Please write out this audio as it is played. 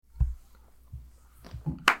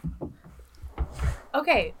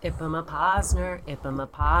Okay. Ipama Posner in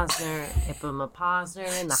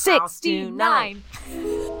the house 69.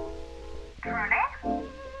 Truly?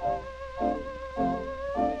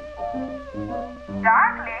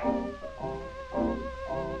 Darkly?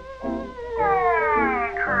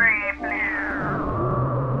 Creepy.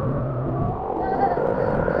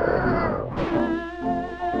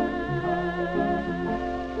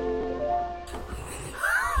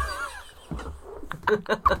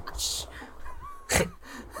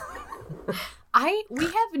 We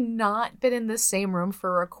have not been in the same room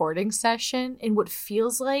for a recording session in what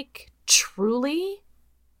feels like truly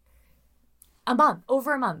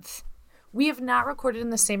over a month. We have not recorded in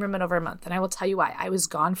the same room in over a month, and I will tell you why. I was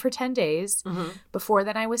gone for 10 days. Mm-hmm. Before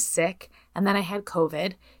then, I was sick, and then I had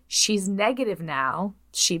COVID. She's negative now,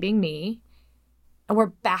 she being me, and we're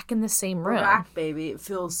back in the same room. We're back, baby. It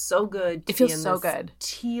feels so good to be in this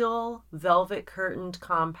teal velvet curtained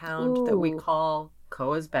compound that we call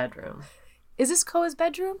Koa's bedroom. Is this Koa's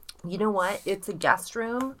bedroom? You know what? It's a guest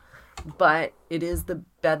room, but it is the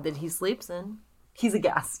bed that he sleeps in. He's a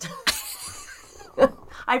guest.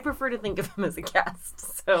 I prefer to think of him as a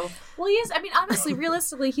guest. So, well, he is. I mean, honestly,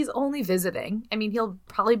 realistically, he's only visiting. I mean, he'll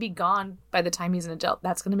probably be gone by the time he's an adult.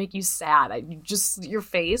 That's going to make you sad. Your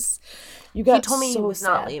face. He told me he was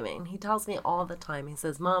not leaving. He tells me all the time. He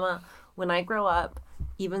says, "Mama, when I grow up,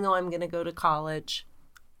 even though I'm going to go to college,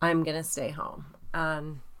 I'm going to stay home."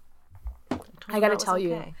 I got to tell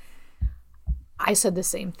you, I said the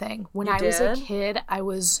same thing. When I was a kid, I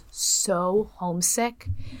was so homesick,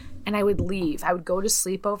 and I would leave. I would go to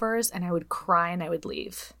sleepovers, and I would cry, and I would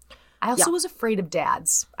leave. I also was afraid of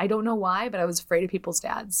dads. I don't know why, but I was afraid of people's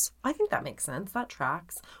dads. I think that makes sense. That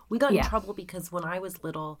tracks. We got in trouble because when I was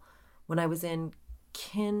little, when I was in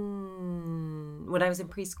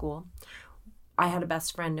preschool, I had a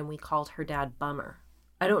best friend, and we called her dad Bummer.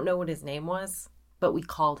 I don't know what his name was, but we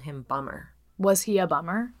called him Bummer. Was he a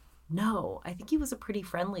bummer? No, I think he was a pretty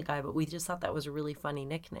friendly guy, but we just thought that was a really funny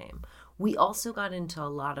nickname. We also got into a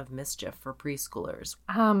lot of mischief for preschoolers.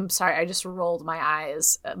 Sorry, I just rolled my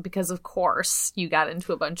eyes because, of course, you got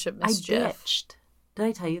into a bunch of mischief. I ditched. Did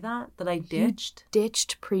I tell you that? That I ditched? You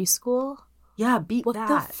ditched preschool? Yeah, what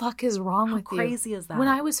that. What the fuck is wrong with you? How crazy is that? When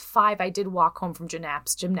I was 5, I did walk home from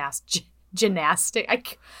gymnastic.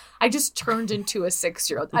 I just turned into a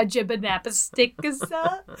 6-year-old. A gymnastic.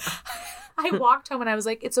 I walked home and I was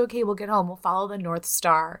like, it's okay, we'll get home. We'll follow the North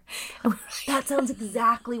Star. That sounds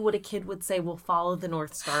exactly what a kid would say. We'll follow the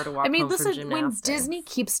North Star to walk home from gymnastics. When Disney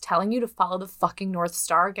keeps telling you to follow the fucking North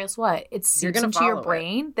Star, guess what? It seeps into your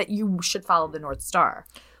brain that you should follow the North Star.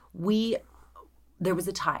 There was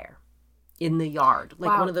a tire in the yard.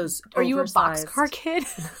 Like one of those Are you a boxcar kid?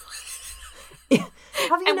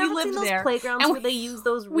 Have you never seen those playgrounds where they use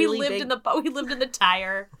those really we lived in the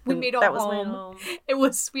tire. We made our home.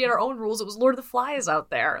 We had our own rules. It was Lord of the Flies out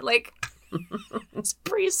there. Like, it's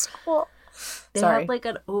preschool. They had like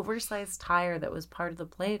an oversized tire that was part of the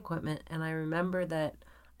play equipment. And I remember that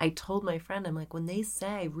I told my friend, I'm like, when they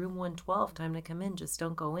say room 112, time to come in, just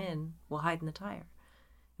don't go in. We'll hide in the tire.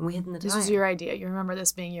 And we hid in the tire. This was your idea. You remember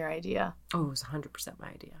this being your idea? Oh, it was 100% my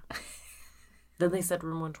idea. Then they said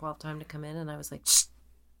room 112, time to come in. And I was like, shh,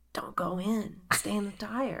 don't go in. Stay in the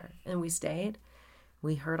tire. And we stayed.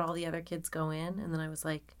 We heard all the other kids go in. And then I was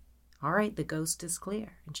like, all right, the ghost is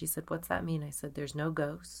clear. And she said, what's that mean? I said, there's no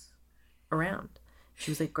ghosts around. She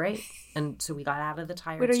was like, great. And so we got out of the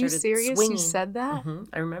tire. Wait, are you serious? Swinging. You said that? Mm-hmm.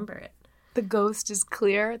 I remember it. The ghost is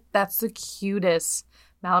clear? That's the cutest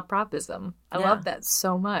malapropism. I love that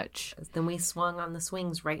so much. Then we swung on the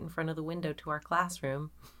swings right in front of the window to our classroom.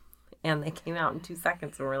 And they came out in 2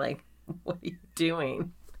 seconds and we're like, what are you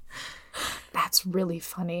doing? That's really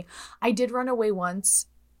funny. I did run away once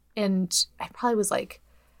and I probably was like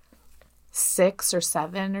 6 or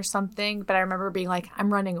 7 or something. But I remember being like,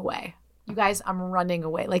 I'm running away. You guys, I'm running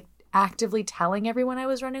away. Like actively telling everyone I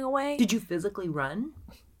was running away. Did you physically run?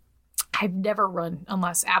 I've never run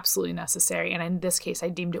unless absolutely necessary. And in this case, I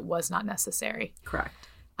deemed it was not necessary. Correct.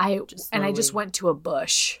 I just went to a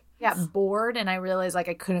bush. I got bored and I realized like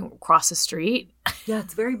I couldn't cross the street. Yeah,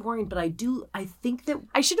 it's very boring, but I think that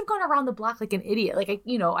I should have gone around the block like an idiot. Like,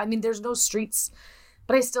 there's no streets,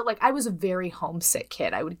 but I was a very homesick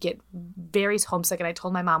kid. I would get very homesick. And I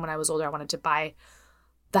told my mom when I was older, I wanted to buy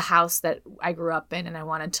the house that I grew up in and I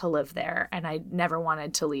wanted to live there. And I never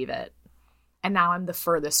wanted to leave it. And now I'm the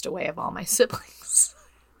furthest away of all my siblings.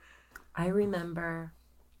 I remember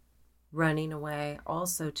running away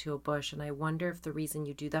also to a bush, and I wonder if the reason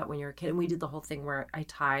you do that when you're a kid, and we did the whole thing where I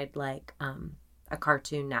tied like a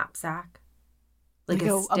cartoon knapsack, like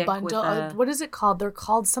a bundle. What is it called? They're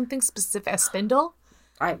called something specific. A spindle?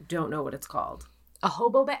 I don't know what it's called. A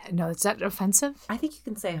hobo band? No, is that offensive? I think you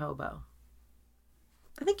can say hobo.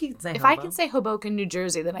 I think you can say If hobo. I can say Hoboken, New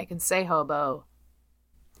Jersey, then I can say hobo.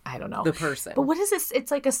 I don't know. The person. But what is this?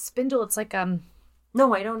 It's like a spindle. It's like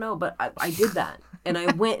No, I don't know, but I did that. And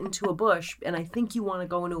I went into a bush, and I think you want to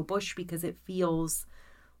go into a bush because it feels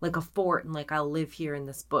like a fort and like I'll live here in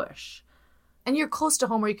this bush. And you're close to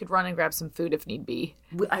home where you could run and grab some food if need be.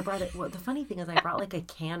 I brought it. Well, the funny thing is I brought like a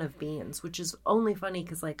can of beans, which is only funny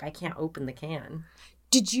because like I can't open the can.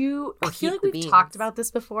 Did you? Or I feel heat like the we've beans. talked about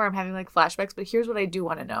this before. I'm having like flashbacks, but here's what I do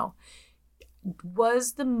want to know.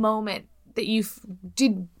 Was the moment that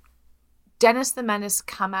did Dennis the Menace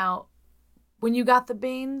come out when you got the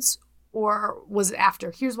beans, or was it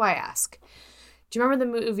after? Here's why I ask. Do you remember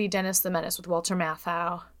the movie Dennis the Menace with Walter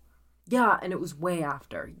Matthau? Yeah, and it was way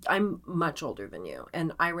after. I'm much older than you,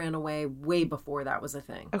 and I ran away way before that was a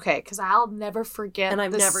thing. Okay, because I'll never forget And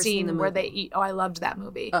I've the never scene seen the where movie. they eat. Oh, I loved that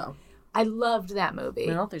movie. Oh. I loved that movie.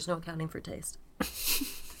 Well, there's no accounting for taste.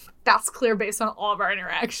 That's clear based on all of our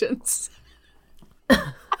interactions. I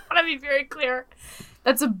want to be very clear.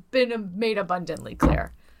 That's been made abundantly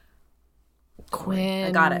clear. Quinn.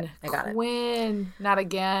 I got it. Quinn. Not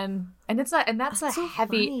again. And it's not. And that's a so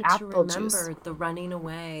heavy funny apple to juice. remember the running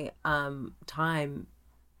away time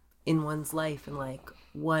in one's life and like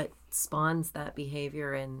what spawns that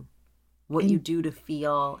behavior and what you do to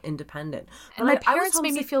feel independent. And my parents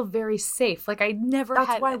made me feel very safe. Like I never That's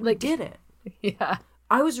had. why we like, did it. Yeah.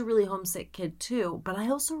 I was a really homesick kid too, but I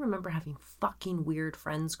also remember having fucking weird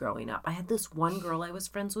friends growing up. I had this one girl I was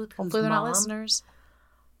friends with whose Hopefully they're not mom, listeners.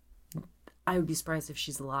 I would be surprised if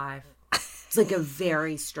she's alive. It's like a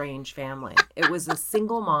very strange family. It was a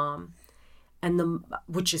single mom,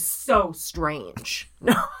 which is so strange.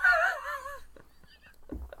 No.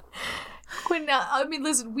 Quinn, I mean,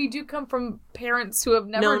 listen, we do come from parents who have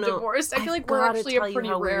never divorced. I feel like we're gotta actually a tell you pretty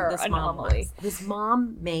how weird rare this mom anomaly. was. This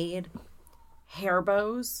mom made hair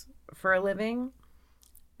bows for a living.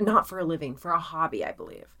 Not for a living, for a hobby, I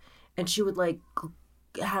believe. And she would like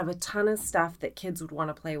have a ton of stuff that kids would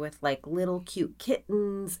want to play with, like little cute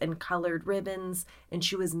kittens and colored ribbons. And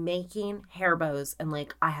she was making hair bows and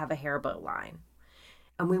like, I have a hair bow line.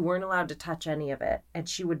 And we weren't allowed to touch any of it. And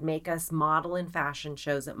she would make us model in fashion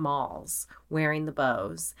shows at malls wearing the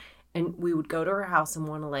bows. And we would go to her house and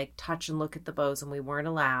want to like touch and look at the bows, and we weren't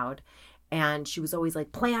allowed. And she was always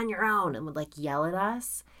like, play on your own, and would like yell at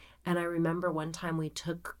us. And I remember one time we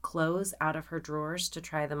took clothes out of her drawers to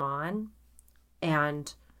try them on.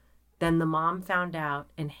 And then the mom found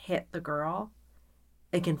out and hit the girl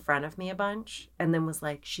like in front of me a bunch. And then was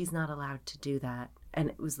like, she's not allowed to do that. And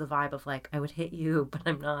it was the vibe of like, I would hit you, but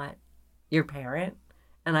I'm not your parent.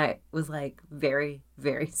 And I was like very,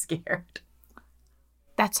 very scared.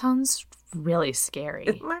 That sounds really scary.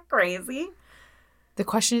 Isn't that crazy? The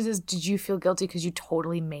question is did you feel guilty because you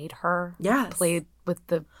totally made her Yes. play with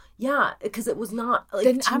the... Yeah, because it was not like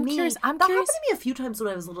Then to I'm me, curious- I'm that curious- happened to me a few times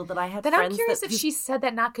when I was little that I had Then friends I'm curious that if she said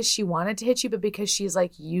that not because she wanted to hit you, but because she's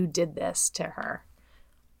like, you did this to her.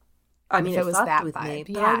 I mean, if it was fucked that with me.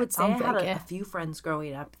 vibe. But Yeah, I it would say I sounds had like a it. few friends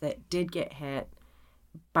growing up that did get hit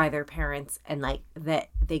by their parents, and like that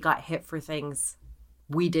they got hit for things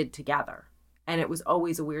we did together. And it was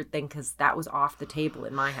always a weird thing because that was off the table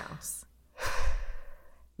in my house.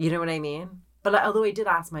 You know what I mean? But although I did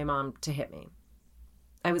ask my mom to hit me,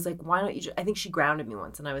 I was like, why don't you I think she grounded me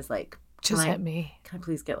once, and I was like, Just hit me. Can I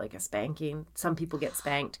please get like a spanking? Some people get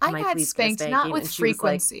spanked. I Can I got please spanked, get a not spanking? with And she was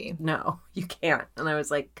like, frequency. no, you can't. And I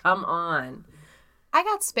was like, come on. I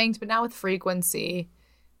got spanked, but not with frequency.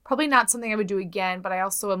 Probably not something I would do again, but I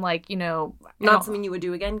also am like, Not something you would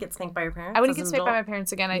do again? Get spanked by your parents? I wouldn't as get an spanked by my adult?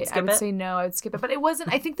 parents again. I You'd skip would it? say no. I would skip it. But it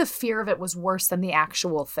wasn't, I think the fear of it was worse than the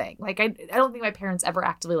actual thing. Like, I don't think my parents ever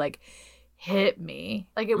actively, like, hit me.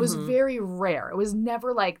 Like, it was very rare. It was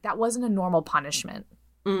never, like, that wasn't a normal punishment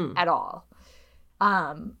at all.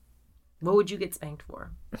 What would you get spanked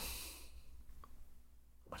for?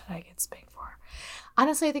 What did I get spanked for?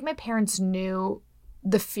 Honestly, I think my parents knew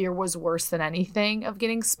the fear was worse than anything of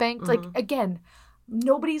getting spanked. Like, again,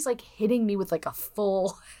 nobody's like hitting me with like a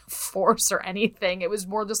full force or anything. It was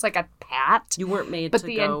more just like a pat. You weren't made but to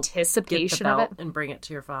the go anticipation get the of belt it. and bring it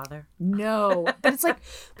to your father. No. But it's like,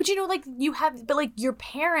 but like like your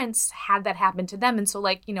parents had that happen to them. And so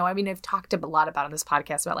like, I mean, I've talked a lot about on this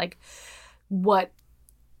podcast about like what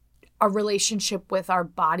a relationship with our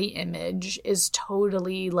body image is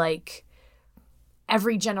totally like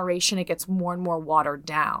every generation it gets more and more watered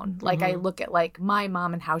down. Like I look at like my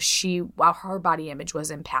mom and how her body image was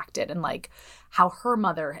impacted and like how her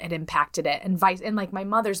mother had impacted it and like my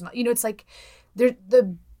mother's, it's like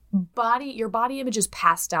the your body image is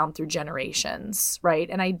passed down through generations, right?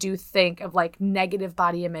 And I do think of like negative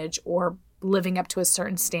body image or living up to a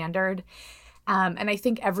certain standard. And I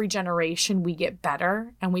think every generation we get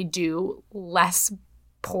better and we do less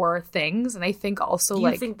poor things. And I think also do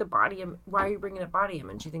you think the body, why are you bringing up body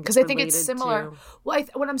image? You think because I think it's similar. Well,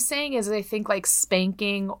 what I'm saying is I think like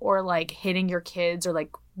spanking or like hitting your kids or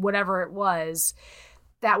like whatever it was,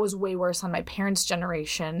 that was way worse on my parents'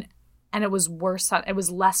 generation. And it was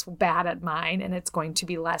less bad at mine, and it's going to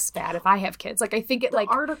be less bad if I have kids. Like, I think the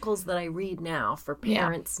articles that I read now for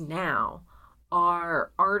parents now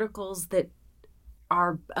are articles that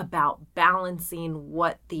are about balancing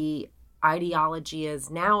what the ideology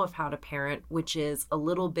is now of how to parent, which is a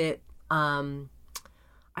little bit, I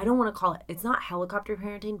don't want to call it, it's not helicopter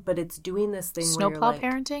parenting, but it's doing this thing snowplow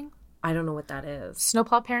parenting? I don't know what that is.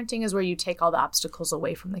 Snowplow parenting is where you take all the obstacles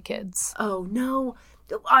away from the kids. Oh, no.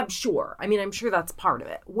 I'm sure. I mean, I'm sure that's part of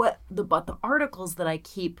it. But the articles that I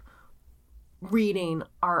keep reading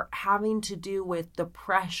are having to do with the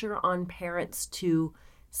pressure on parents to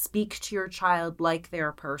speak to your child like they're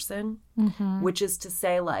a person, which is to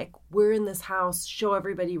say, like, we're in this house, show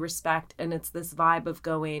everybody respect, and it's this vibe of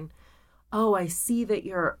going, oh, I see that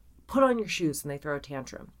you're, put on your shoes, and they throw a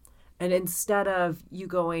tantrum. And instead of you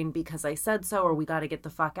going, because I said so, or we got to get the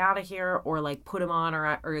fuck out of here, or like put them on,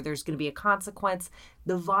 or there's going to be a consequence,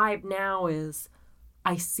 the vibe now is,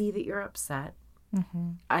 I see that you're upset.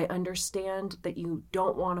 I understand that you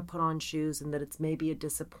don't want to put on shoes and that it's maybe a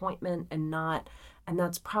disappointment and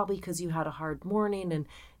that's probably because you had a hard morning. And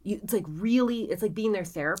it's like being their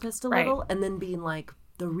therapist a little, and then being like,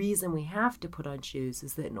 the reason we have to put on shoes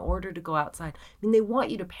is that in order to go outside, I mean, they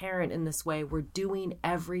want you to parent in this way where doing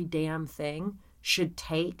every damn thing should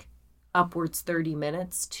take upwards 30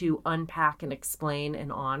 minutes to unpack and explain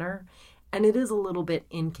and honor. And it is a little bit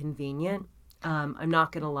inconvenient. I'm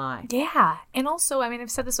not going to lie. Yeah. And also, I mean,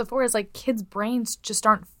 I've said this before, is like kids' brains just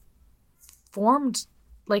aren't formed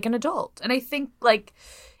like an adult. And I think like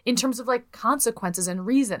in terms of like consequences and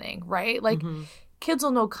reasoning, right? Like kids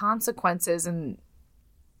will know consequences, and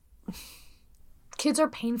kids are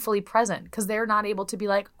painfully present because they're not able to be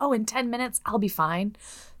like, oh, in 10 minutes, I'll be fine.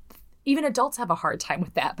 Even adults have a hard time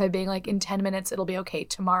with that by being like, in 10 minutes, it'll be okay.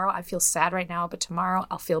 Tomorrow, I feel sad right now, but tomorrow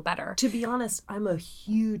I'll feel better. To be honest, I'm a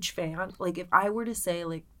huge fan. Like, if I were to say,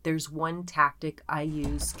 like, there's one tactic I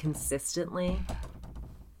use consistently,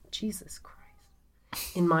 Jesus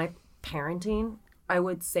Christ, in my parenting, I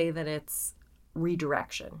would say that it's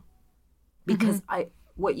redirection. Because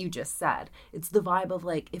what you just said, it's the vibe of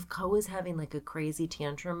like, if Ko is having like a crazy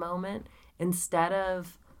tantrum moment, instead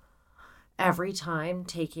of every time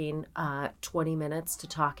taking 20 minutes to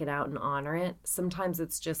talk it out and honor it, sometimes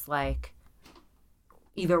it's just like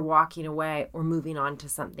either walking away or moving on to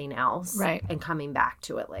something else, right, and coming back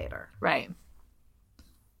to it later. Right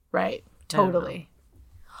Totally.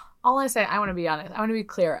 All I say, I want to be honest, I want to be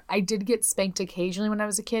clear, I did get spanked occasionally when I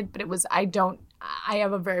was a kid, but I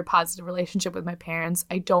have a very positive relationship with my parents.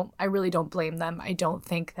 I really don't blame them. I don't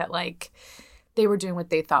think that like they were doing what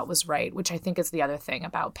they thought was right, which I think is the other thing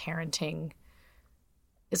about parenting.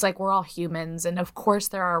 It's like we're all humans. And of course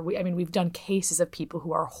we've done cases of people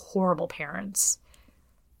who are horrible parents.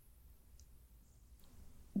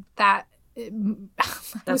 That's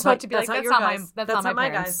not my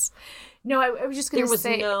parents. No, I was just going to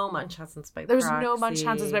say. There was no Munchausen's by proxy. There was no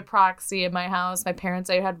Munchausen's by proxy in my house. My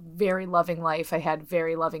parents, I had very loving life. I had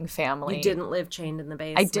very loving family. You didn't live chained in the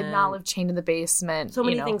basement. I did not live chained in the basement. So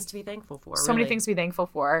many things to be thankful for. So many things to be thankful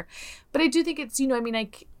for. But I do think it's, yeah,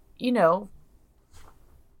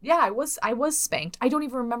 I was spanked. I don't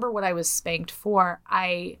even remember what I was spanked for.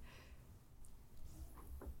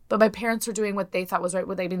 But my parents were doing what they thought was right.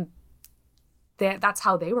 What they didn't. That's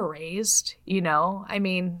how they were raised. I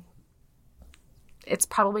mean, it's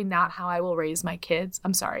probably not how I will raise my kids.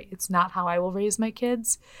 I'm sorry. It's not how I will raise my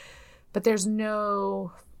kids. But there's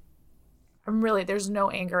no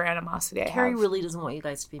anger or animosity Carrie really doesn't want you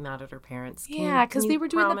guys to be mad at her parents. Yeah, because they were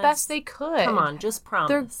doing the best they could. Come on, just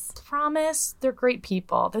promise. They're great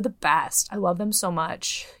people. They're the best. I love them so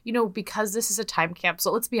much. Because this is a time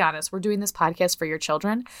capsule, let's be honest, we're doing this podcast for your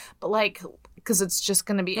children. But like, because it's just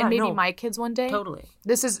going to be, and maybe my kids one day. Totally.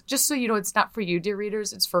 This is, just so you know, it's not for you, dear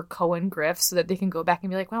readers. It's for Ko and Griff, so that they can go back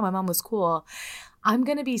and be like, wow, my mom was cool. I'm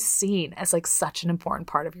going to be seen as like such an important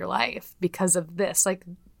part of your life because of this. Like,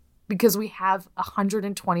 because we have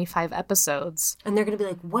 125 episodes. And they're going to be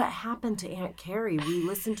like, what happened to Aunt Carrie? We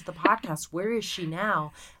listened to the podcast. Where is she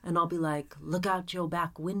now? And I'll be like, look out your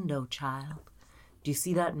back window, child. Do you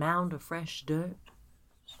see that mound of fresh dirt?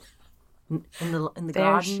 In the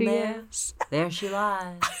garden there? There she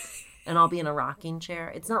lies. and I'll be in a rocking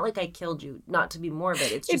chair. It's not like I killed you, not to be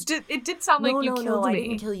morbid. It's just... It did sound like you killed me. I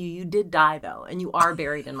didn't kill you. You did die, though, and you are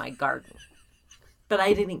buried in my garden. But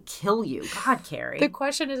I didn't kill you. God, Carrie. The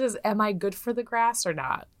question is am I good for the grass or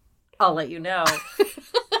not? I'll let you know.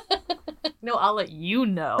 No, I'll let you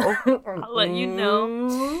know. I'll let you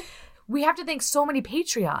know. We have to thank so many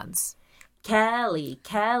Patreons. Kelly,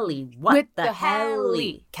 what With the hell?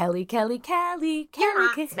 Kelly. You're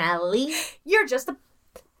not smelly. You're just a...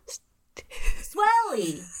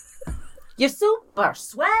 Swelly. You're super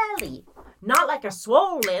swelly. Not like you're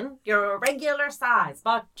swollen. You're a regular size,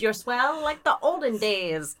 but you're swell like the olden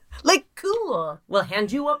days. Like cool. We'll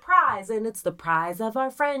hand you a prize, and it's the prize of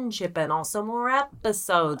our friendship and also more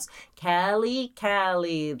episodes.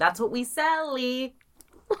 Kelly, that's what we sell-y.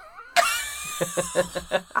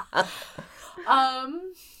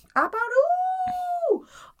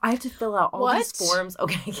 I have to fill out all these forms.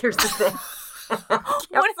 Okay, here's the thing.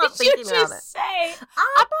 What did you just say?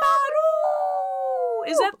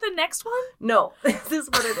 Is that the next one? No, this is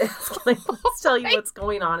what it is. Can I please tell you what's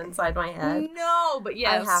going on inside my head? No, but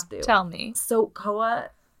yes. I have to. Tell me. So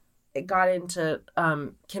Koa got into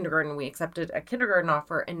kindergarten. We accepted a kindergarten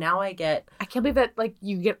offer, and now I can't believe that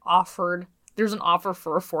you get offered. There's an offer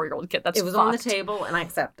for a 4-year-old kid. It was on the table, and I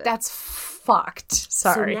accepted. That's fucked.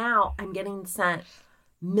 Sorry. So now I'm getting sent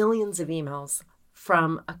millions of emails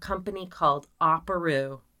from a company called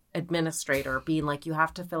Operu administrator being like, you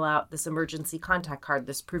have to fill out this emergency contact card,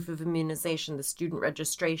 this proof of immunization, the student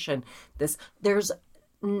registration, there's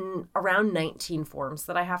around 19 forms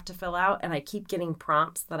that I have to fill out, and I keep getting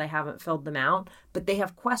prompts that I haven't filled them out, but they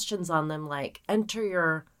have questions on them like, enter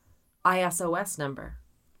your ISOS number.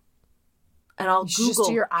 And I'll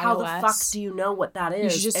Google, your how the fuck do you know what that is? You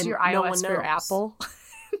should just do your iOS for your Apple.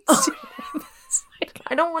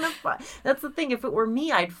 I don't want to that's the thing. If it were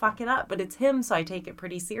me, I'd fuck it up. But it's him, so I take it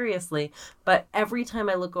pretty seriously. But every time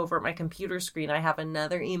I look over at my computer screen, I have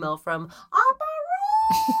another email from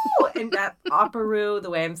Operu! And that Operu,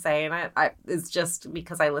 the way I'm saying it, is just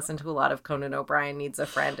because I listen to a lot of Conan O'Brien Needs a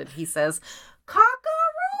Friend, and he says, Cockaroo!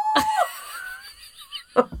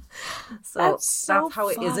 That's how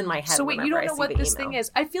it is in my head. So wait, you don't know what this thing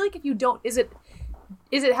is. I feel like if you don't, is it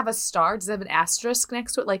have a star? Does it have an asterisk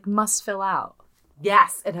next to it? Like must fill out.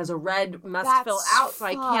 Yes, it has a red must fill out, so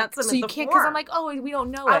I can't submit the form. So you can't, because I'm like, we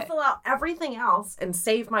don't know it. I'll fill out everything else and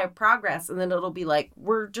save my progress, and then it'll be like,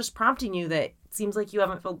 we're just prompting you that it seems like you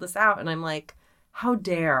haven't filled this out, and I'm like, how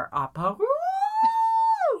dare Appa?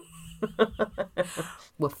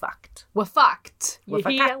 We're fucked. We're fucked. You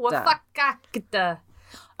hear? We're fucked.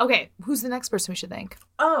 Okay, who's the next person we should thank?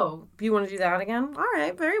 Oh, you want to do that again? All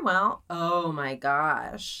right, very well. Oh my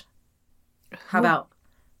gosh. How about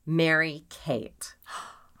Mary Kate?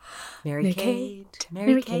 Mary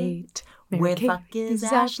Kate. Where the fuck is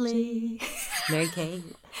Ashley? Mary Kate.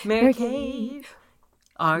 Where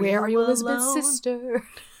are you, Elizabeth's sister?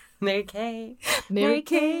 Mary Kate.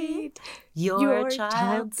 Your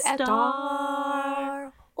child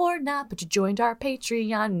star. Or not, but you joined our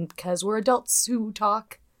Patreon because we're adults who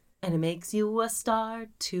talk. And it makes you a star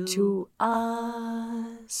to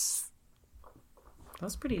us. That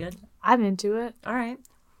was pretty good. I'm into it. All right.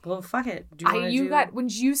 Well, fuck it. When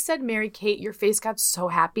you said Mary Kate, your face got so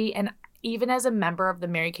happy, and even as a member of the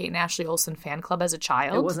Mary Kate and Ashley Olsen fan club as a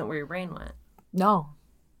child, it wasn't where your brain went. No,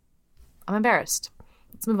 I'm embarrassed.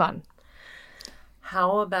 Let's move on.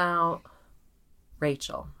 How about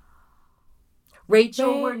Rachel?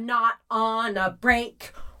 Rachel, we're not on a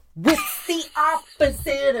break. What's the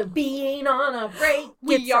opposite of being on a break?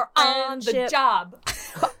 We are on the job.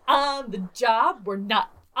 On the job. We're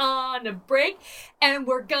not on a break. And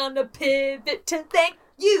we're gonna pivot to thank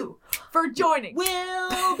you for joining.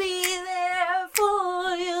 We'll be there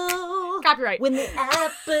for you. Copyright. When the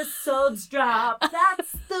episodes drop,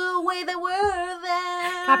 that's the way that we're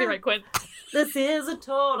there. Copyright, Quinn. This is a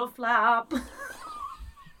total flop.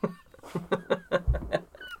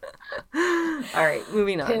 All right,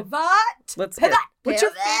 moving on. Pivot. Let's pivot.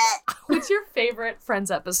 Pivot. What's your favorite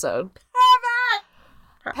Friends episode?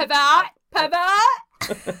 Pivot.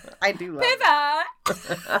 I do love Pivot.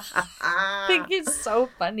 I think it's so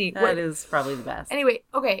funny. That is probably the best. Anyway,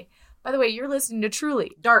 okay. By the way, you're listening to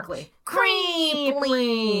Truly. Darkly.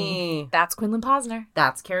 Creeply. That's Quinlan Posner.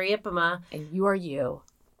 That's Carrie Ipama. And you are you.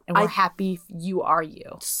 And we're happy you are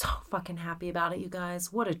you. So fucking happy about it, you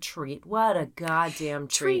guys. What a treat. What a goddamn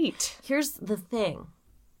treat. Here's the thing.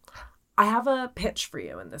 I have a pitch for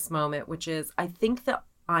you in this moment, which is I think that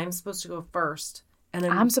I'm supposed to go first. And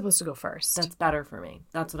I'm supposed to go first. That's better for me.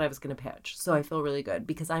 That's what I was going to pitch. So I feel really good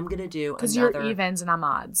because I'm going to do because you're evens and I'm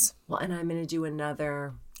odds. Well, and I'm going to do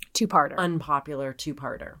another two-parter. Unpopular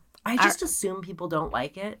two-parter. I just assume people don't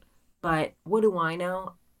like it, but what do I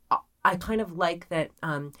know? I kind of like that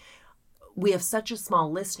we have such a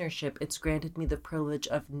small listenership, it's granted me the privilege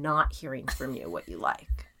of not hearing from you what you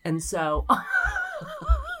like. And so,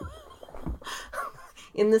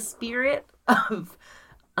 in the spirit of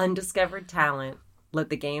undiscovered talent, let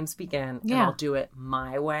the games begin, and I'll do it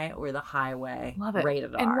my way or the highway. Love it.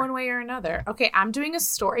 Rated R. In one way or another. Okay, I'm doing a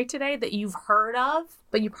story today that you've heard of,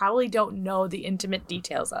 but you probably don't know the intimate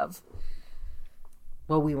details of.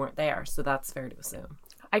 Well, we weren't there, so that's fair to assume.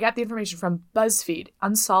 I got the information from BuzzFeed,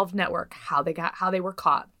 Unsolved Network, how they were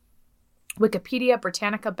caught. Wikipedia,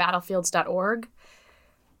 Britannica, Battlefields.org.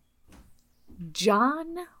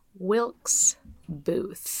 John Wilkes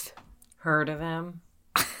Booth. Heard of him?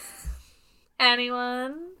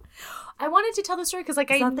 Anyone? I wanted to tell the story because,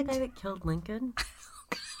 like, Is that the guy that killed Lincoln?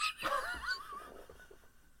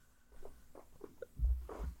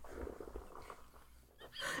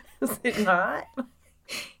 Is it not?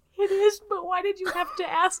 It is, but why did you have to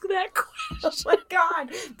ask that question? Oh my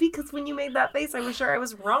God! Because when you made that face, I was sure I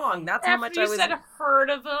was wrong. That's how much I was. You said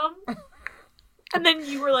heard of him, and then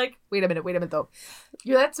you were like, "Wait a minute, though."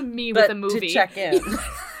 That's me with a movie. To check in.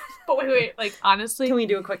 But wait. Like, honestly, can we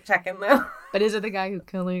do a quick check in though? But is it the guy who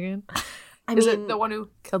killed Lincoln? Is it the one who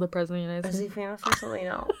killed the president of the United States? Is he famous for something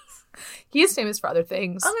else? He is famous for other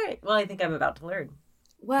things. All right. Well, I think I'm about to learn.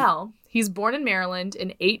 Well, he's born in Maryland in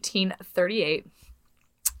 1838.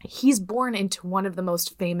 He's born into one of the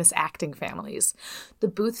most famous acting families. The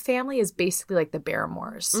Booth family is basically like the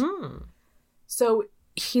Barrymores. So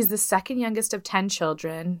he's the second youngest of 10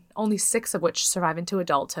 children, only 6 of which survive into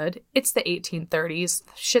adulthood. It's the 1830s.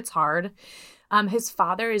 Shit's hard. His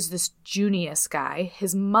father is this Junius guy.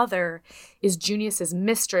 His mother is Junius's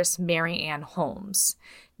mistress, Mary Ann Holmes.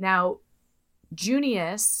 Now,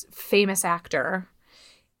 Junius, famous actor,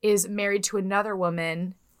 is married to another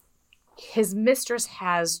woman. His mistress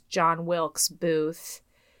has John Wilkes Booth.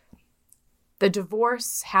 The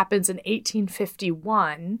divorce happens in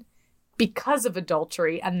 1851 because of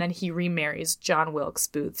adultery, and then he remarries John Wilkes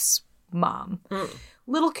Booth's mom.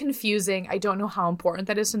 Little confusing. I don't know how important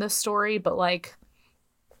that is in this story, but, like,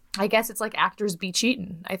 I guess it's like actors be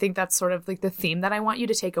cheating. I think that's sort of like the theme that I want you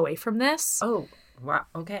to take away from this. Oh, wow.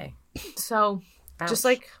 Okay. So Ouch. Just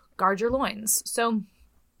like guard your loins. So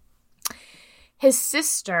his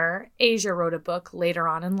sister, Asia, wrote a book later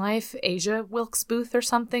on in life, Asia Wilkes Booth or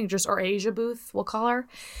something, or Asia Booth, we'll call her.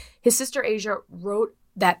 His sister, Asia, wrote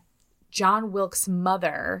that John Wilkes'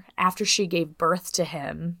 mother, after she gave birth to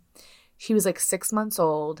him, she was like 6 months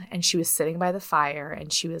old and she was sitting by the fire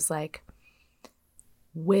and she was like,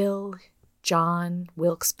 will John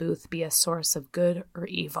Wilkes Booth be a source of good or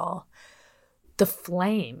evil? The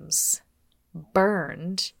flames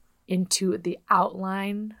burned into the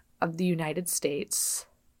outline of the United States,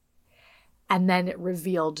 and then it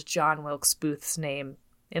revealed John Wilkes Booth's name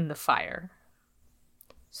in the fire.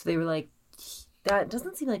 So they were like, that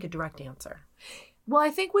doesn't seem like a direct answer. Well,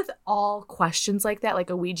 I think with all questions like that,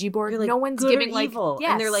 like a Ouija board, like, no one's good giving or like evil.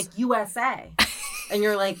 Yes. And they're like USA. And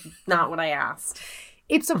you're like, not what I asked.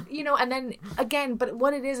 It's a, and then again, but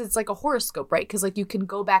what it is, it's like a horoscope, right? Because like you can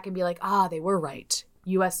go back and be like, they were right.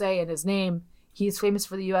 USA and his name. He's famous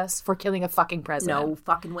for the U.S. for killing a fucking president. No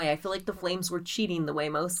fucking way. I feel like the Flames were cheating the way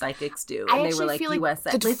most psychics do. And they were like, feel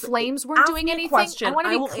USA. The Flames weren't doing anything. Question. I want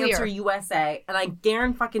to be will clear. Answer USA, and I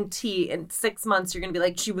guarantee in 6 months you're going to be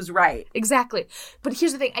like, she was right. Exactly. But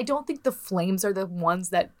here's the thing. I don't think the Flames are the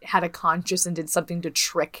ones that had a conscience and did something to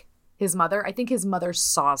trick his mother. I think his mother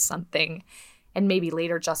saw something and maybe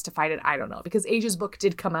later justified it. I don't know. Because Asia's book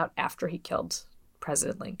did come out after he killed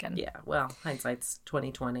President Lincoln. Yeah, well, hindsight's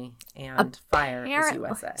 2020, and fire is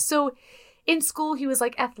USA. So in school, he was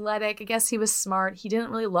like athletic. I guess he was smart. He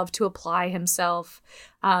didn't really love to apply himself.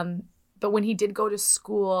 But when he did go to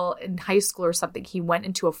school in high school or something, he went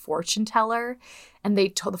into a fortune teller, and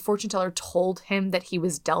the fortune teller told him that he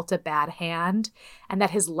was dealt a bad hand and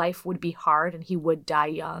that his life would be hard and he would die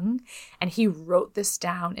young. And he wrote this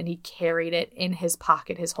down and he carried it in his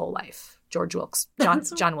pocket his whole life.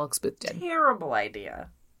 John Wilkes Booth did. Terrible idea.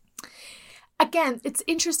 Again, it's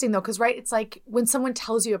interesting though, because right, it's like when someone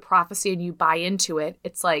tells you a prophecy and you buy into it,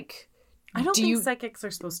 it's like, I don't think psychics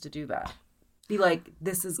are supposed to do that. Be like,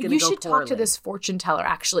 this is going to go poorly. You should talk to this fortune teller,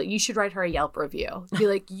 actually. You should write her a Yelp review. Be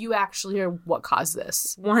like, you actually are what caused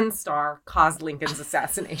this. 1 star, caused Lincoln's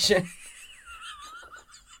assassination.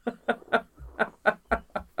 That's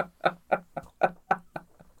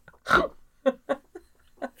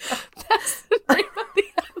the name of the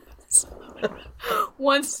episode.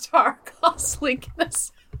 1 star, caused Lincoln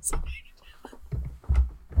assassination.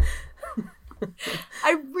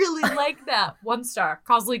 I really really like that. 1 star.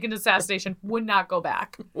 Cause Lincoln assassination. Would not go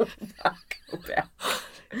back.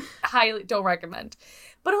 Highly don't recommend.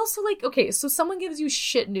 But also, like, okay, so someone gives you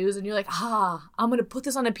shit news and you're like, I'm going to put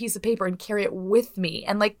this on a piece of paper and carry it with me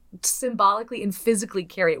and, like, symbolically and physically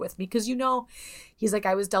carry it with me. Because, he's like,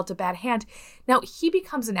 I was dealt a bad hand. Now, he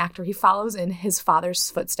becomes an actor. He follows in his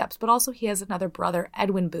father's footsteps. But also he has another brother,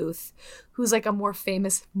 Edwin Booth, who's, like, a more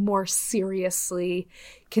famous, more seriously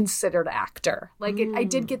considered actor. Like, I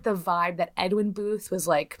did get the vibe that Edwin Booth was,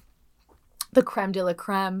 like, the creme de la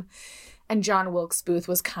creme. And John Wilkes Booth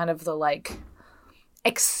was kind of the, like,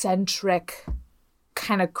 eccentric,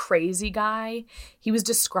 kind of crazy guy. He was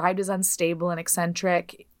described as unstable and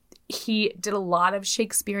eccentric. He did a lot of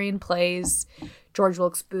Shakespearean plays, George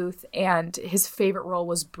Wilkes Booth, and his favorite role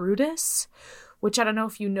was Brutus, which I don't know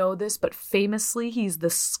if you know this, but famously he's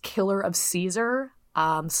the killer of Caesar,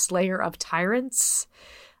 slayer of tyrants.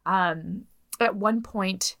 At one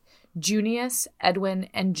point, Junius, Edwin,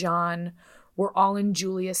 and John were all in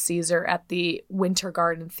Julius Caesar at the Winter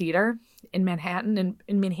Garden Theater in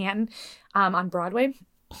Manhattan, on Broadway.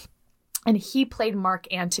 And he played Mark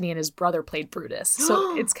Antony and his brother played Brutus.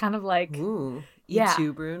 So it's kind of like, ooh, yeah. Et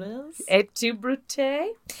tu, Brutus? Et tu,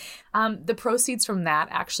 Brute? The proceeds from that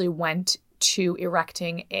actually went to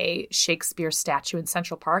erecting a Shakespeare statue in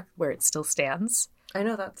Central Park, where it still stands. I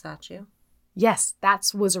know that statue. Yes,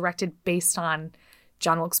 that was erected based on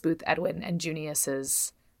John Wilkes Booth, Edwin, and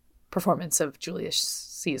Junius's performance of Julius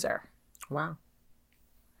Caesar. Wow.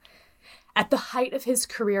 At the height of his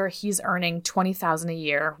career, he's earning $20,000 a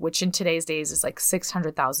year, which in today's days is like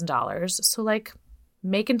 $600,000. So, like,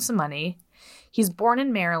 making some money. He's born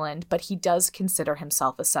in Maryland, but he does consider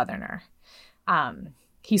himself a Southerner.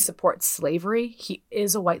 He supports slavery. He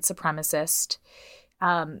is a white supremacist.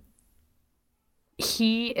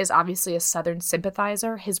 He is obviously a Southern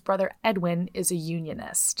sympathizer. His brother Edwin is a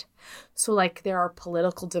Unionist. So, like, there are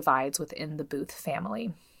political divides within the Booth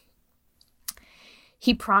family.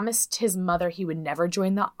 He promised his mother he would never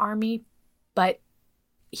join the army, but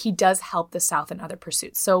he does help the South in other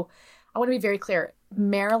pursuits. So I want to be very clear.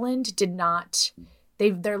 Maryland did not,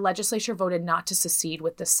 their legislature voted not to secede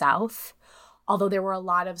with the South, although there were a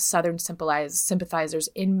lot of Southern sympathizers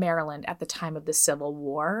in Maryland at the time of the Civil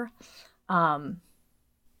War.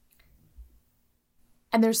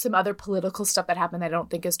 And there's some other political stuff that happened that I don't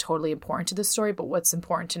think is totally important to the story. But what's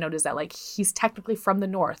important to note is that, like, he's technically from the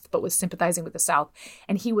North, but was sympathizing with the South.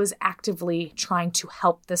 And he was actively trying to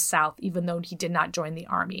help the South, even though he did not join the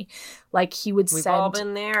army. Like, he would We've all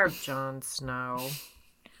been there, Jon Snow.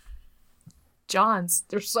 Johns.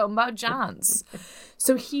 There's so much Johns.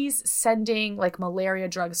 So he's sending, like, malaria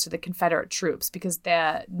drugs to the Confederate troops because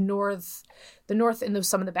the North in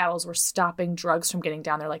some of the battles were stopping drugs from getting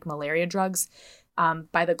down there, like malaria drugs.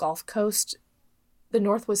 By the Gulf Coast, the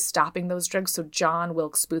North was stopping those drugs, so John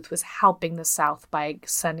Wilkes Booth was helping the South by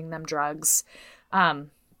sending them drugs. At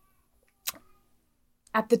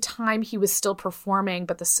the time, he was still performing,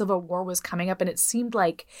 but the Civil War was coming up, and it seemed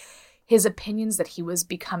like his opinions that he was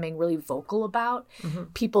becoming really vocal about,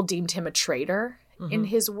 people deemed him a traitor in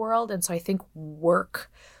his world, and so I think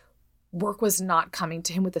work was not coming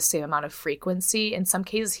to him with the same amount of frequency. In some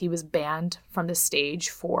cases, he was banned from the stage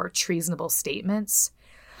for treasonable statements.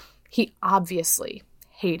 He obviously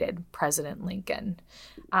hated President Lincoln.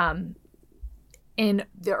 In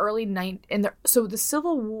the so the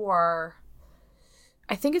Civil War,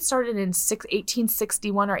 I think it started in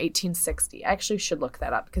 1861 or 1860. I actually should look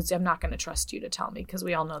that up because I'm not going to trust you to tell me because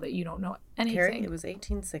we all know that you don't know anything. Carrie, it was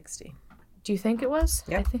 1860. Do you think it was?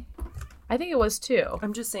 Yeah. I think it was too.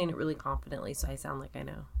 I'm just saying it really confidently, so I sound like I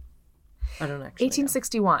know. I don't actually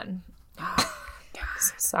 1861.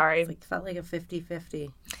 Sorry. It felt like a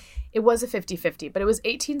 50-50. It was a 50-50, but it was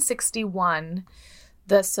 1861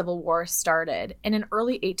 the Civil War started. And in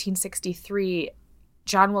early 1863,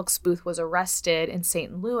 John Wilkes Booth was arrested in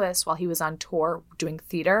St. Louis while he was on tour doing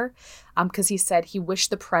theater because he said he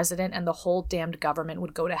wished the president and the whole damned government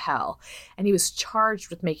would go to hell. And he was charged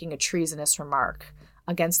with making a treasonous remark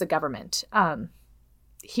against the government.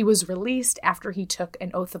 He was released after he took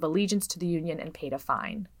an oath of allegiance to the Union and paid a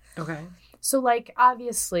fine. Okay. So, like,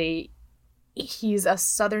 obviously, he's a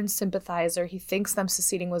Southern sympathizer. He thinks them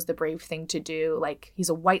seceding was the brave thing to do. Like, he's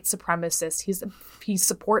a white supremacist. He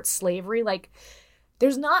supports slavery. Like,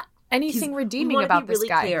 there's not anything redeeming about this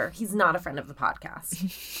guy. Clear. He's not a friend of the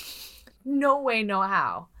podcast. No way, no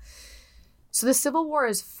how. So the Civil War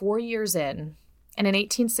is 4 years in. And in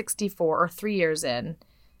 1864, or 3 years in,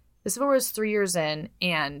 the Civil War is 3 years in,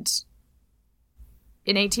 and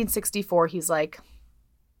in 1864, he's like,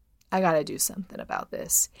 I gotta do something about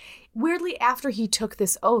this. Weirdly, after he took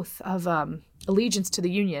this oath of allegiance to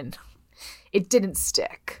the Union, it didn't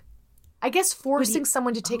stick. I guess forcing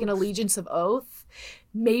someone to take an allegiance of oath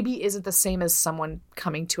maybe isn't the same as someone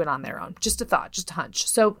coming to it on their own. Just a thought, just a hunch.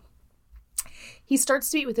 So he starts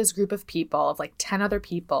to meet with this group of people, of like 10 other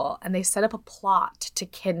people, and they set up a plot to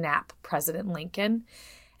kidnap President Lincoln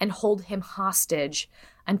and hold him hostage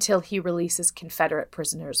until he releases Confederate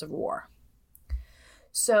prisoners of war.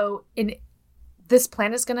 So this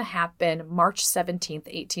plan is going to happen March 17th,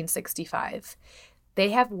 1865. They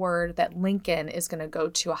have word that Lincoln is going to go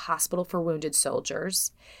to a hospital for wounded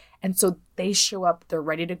soldiers. And so they show up. They're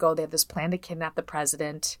ready to go. They have this plan to kidnap the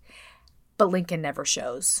president. But Lincoln never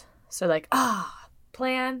shows. So they're like,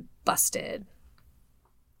 plan busted.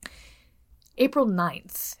 April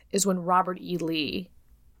 9th is when Robert E. Lee,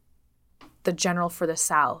 the general for the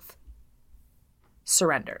South,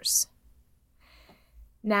 surrenders.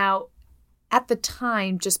 Now, at the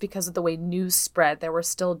time, just because of the way news spread, there were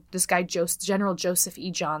still this guy, General Joseph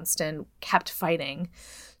E. Johnston, kept fighting.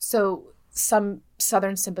 So some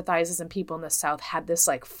Southern sympathizers and people in the South had this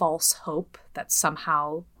like false hope that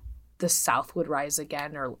somehow the South would rise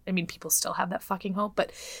again. Or, I mean, people still have that fucking hope,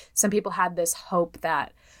 but some people had this hope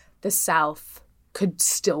that the South could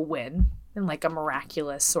still win in like a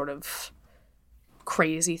miraculous sort of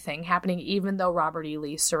crazy thing happening, even though Robert E.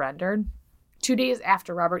 Lee surrendered. 2 days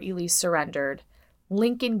after Robert E. Lee surrendered,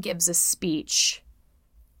 Lincoln gives a speech,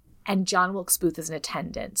 and John Wilkes Booth is in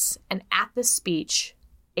attendance. And at the speech,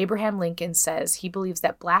 Abraham Lincoln says he believes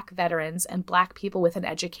that Black veterans and Black people with an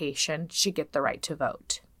education should get the right to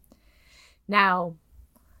vote. Now,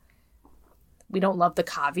 we don't love the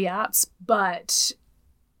caveats, but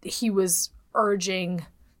he was urging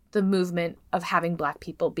the movement of having Black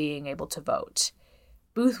people being able to vote.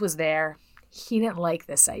 Booth was there. He didn't like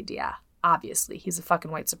this idea. Obviously, he's a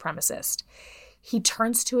fucking white supremacist. He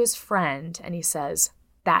turns to his friend and he says,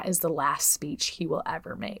 that is the last speech he will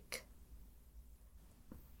ever make.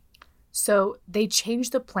 So they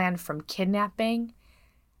changed the plan from kidnapping,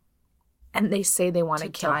 and they say they want to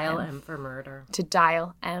kill him. To dial M for murder. To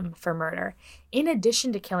dial M for murder. In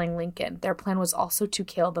addition to killing Lincoln, their plan was also to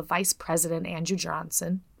kill the Vice President Andrew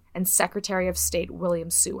Johnson and Secretary of State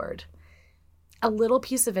William Seward. A little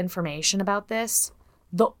piece of information about this.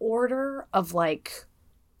 The order of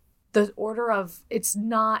it's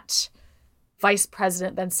not Vice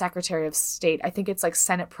President, then Secretary of State. I think it's like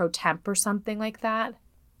Senate Pro Temp or something like that.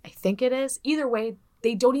 I think it is. Either way,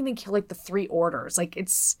 they don't even kill like the three orders. Like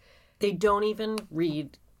they don't even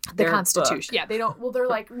read the Constitution. Book. Yeah, they don't. Well, they're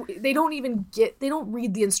like, they don't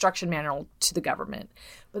read the instruction manual to the government.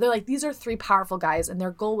 But they're like, these are three powerful guys, and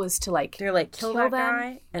their goal was to like, they're like, kill that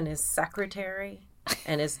guy and his secretary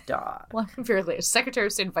and his dog. Well, I'm very clear. Secretary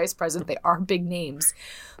of State and Vice President, they are big names.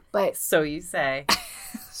 But so you say.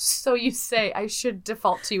 So you say. I should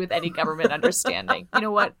default to you with any government understanding. You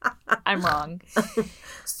know what? I'm wrong.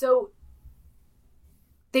 So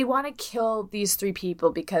they want to kill these three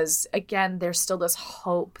people because, again, there's still this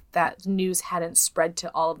hope that news hadn't spread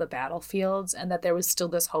to all of the battlefields and that there was still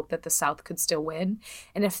this hope that the South could still win.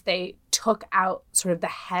 And if they took out sort of the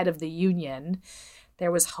head of the Union,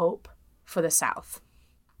 there was hope for the South.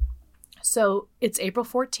 So it's April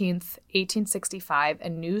 14th, 1865,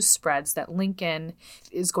 and news spreads that Lincoln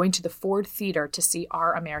is going to the Ford Theater to see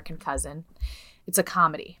Our American Cousin. It's a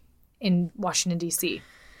comedy in Washington, D.C.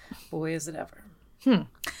 Boy, is it ever.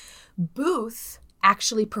 Booth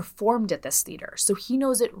actually performed at this theater, so he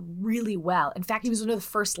knows it really well. In fact, he was one of the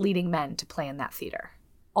first leading men to play in that theater.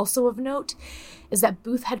 Also of note is that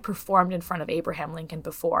Booth had performed in front of Abraham Lincoln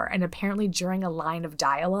before, and apparently during a line of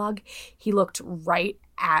dialogue, he looked right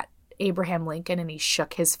at Abraham Lincoln and he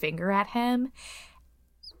shook his finger at him.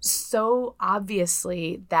 So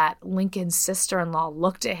obviously that Lincoln's sister-in-law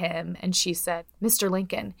looked at him and she said, "Mr.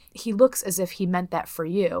 Lincoln, he looks as if he meant that for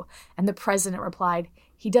you." And the president replied,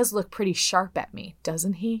 "He does look pretty sharp at me,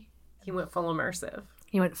 doesn't he?" He went full immersive.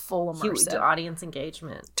 He went full immersive. Audience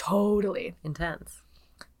engagement. Totally. Intense.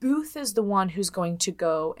 Booth is the one who's going to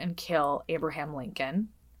go and kill Abraham Lincoln.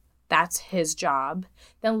 That's his job.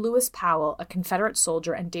 Then Lewis Powell, a Confederate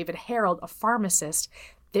soldier, and David Harold, a pharmacist,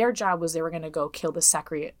 their job was they were going to go kill the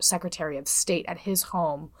Secretary of State at his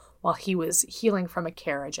home while he was healing from a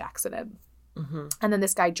carriage accident. Mm-hmm. And then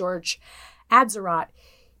this guy, George Atzerodt,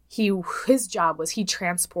 his job was he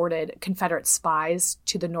transported Confederate spies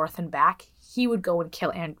to the North and back. He would go and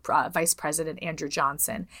kill Vice President Andrew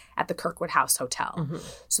Johnson at the Kirkwood House Hotel. Mm-hmm.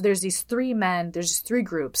 So there's these three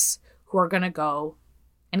groups who are going to go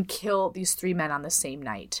and kill these three men on the same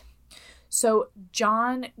night. So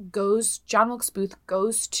John Wilkes Booth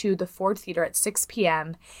goes to the Ford Theater at 6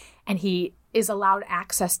 p.m. and he is allowed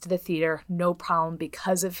access to the theater, no problem,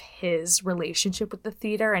 because of his relationship with the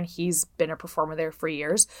theater, and he's been a performer there for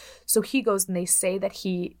years. So he goes, and they say that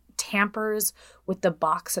he tampers with the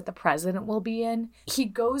box that the president will be in. He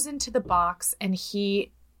goes into the box and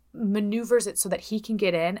he maneuvers it so that he can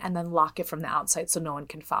get in and then lock it from the outside so no one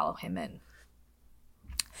can follow him in.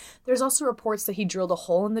 There's also reports that he drilled a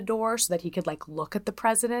hole in the door so that he could look at the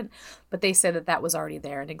president, but they say that that was already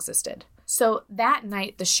there and existed. So that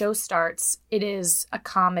night the show starts. It is a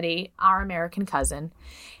comedy, Our American Cousin,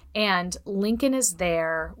 and Lincoln is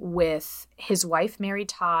there with his wife, Mary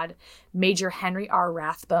Todd, Major Henry R.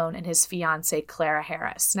 Rathbone, and his fiancée, Clara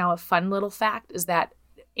Harris. Now, a fun little fact is that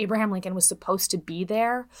Abraham Lincoln was supposed to be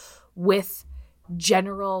there with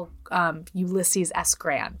General Ulysses S.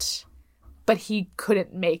 Grant, but he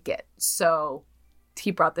couldn't make it, so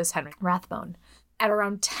he brought this Henry Rathbone. At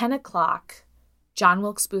around 10 o'clock, John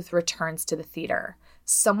Wilkes Booth returns to the theater.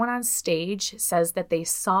 Someone on stage says that they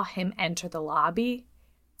saw him enter the lobby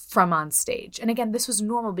from on stage. And again, this was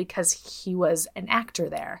normal because he was an actor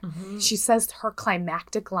there. Mm-hmm. She says her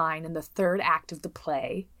climactic line in the third act of the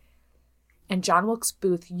play, and John Wilkes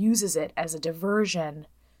Booth uses it as a diversion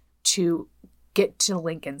to get to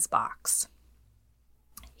Lincoln's box.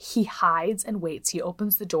 He hides and waits. He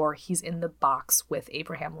opens the door. He's in the box with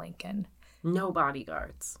Abraham Lincoln. No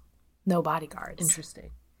bodyguards. No bodyguards. Interesting.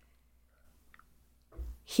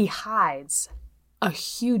 He hides. A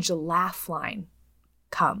huge laugh line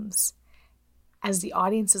comes. As the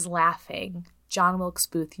audience is laughing, John Wilkes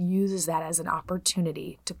Booth uses that as an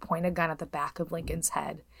opportunity to point a gun at the back of Lincoln's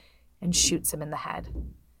head and shoots him in the head.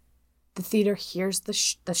 The theater hears the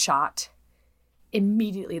shot.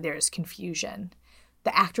 Immediately there is confusion.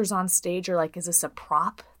 The actors on stage are like, is this a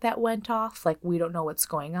prop that went off? We don't know what's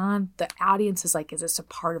going on. The audience is like, is this a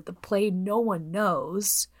part of the play? No one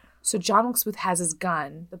knows. So John Wilkes Booth has his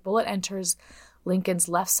gun. The bullet enters Lincoln's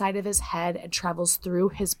left side of his head and travels through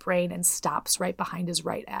his brain and stops right behind his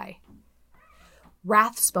right eye.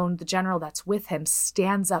 Rathbone, the general that's with him,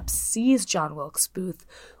 stands up, sees John Wilkes Booth,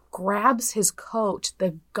 grabs his coat,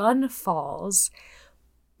 the gun falls,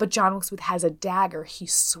 but John Wilkes Booth has a dagger. He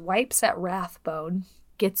swipes at Rathbone,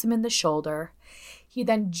 gets him in the shoulder. He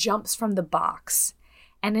then jumps from the box.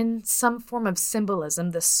 And in some form of symbolism,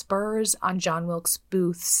 the spurs on John Wilkes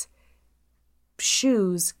Booth's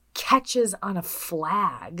shoes catches on a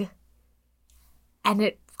flag. And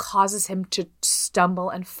it causes him to stumble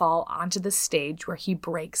and fall onto the stage where he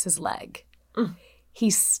breaks his leg. He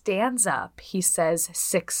stands up. He says,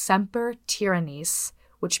 Sic semper tyrannis,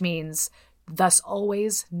 which means thus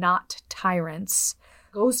always, not tyrants,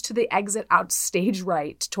 goes to the exit out stage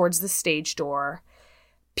right towards the stage door.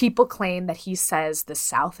 People claim that he says the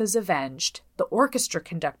South is avenged. The orchestra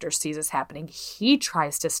conductor sees this happening. He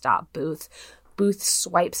tries to stop Booth. Booth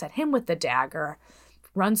swipes at him with the dagger,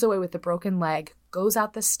 runs away with the broken leg, goes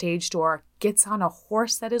out the stage door, gets on a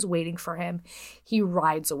horse that is waiting for him. He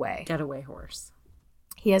rides away. Getaway horse.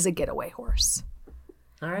 He has a getaway horse.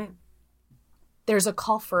 All right. There's a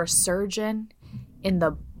call for a surgeon in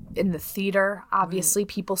the theater. Obviously,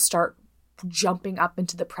 people start jumping up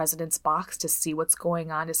into the president's box to see what's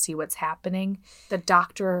going on, to see what's happening. The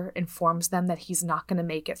doctor informs them that he's not going to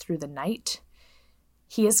make it through the night.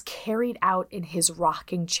 He is carried out in his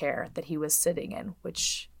rocking chair that he was sitting in,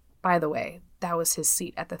 which, by the way, that was his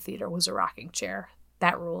seat at the theater, was a rocking chair.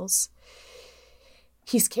 That rules.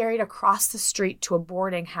 He's carried across the street to a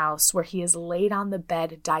boarding house where he is laid on the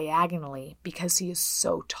bed diagonally because he is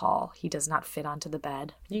so tall. He does not fit onto the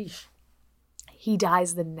bed. Yeesh. He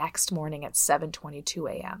dies the next morning at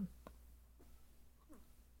 7:22 a.m.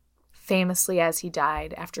 Famously, after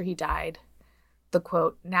he died, the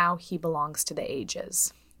quote, "Now he belongs to the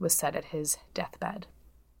ages," was said at his deathbed.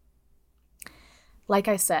 Like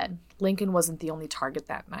I said, Lincoln wasn't the only target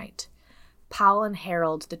that night. Powell and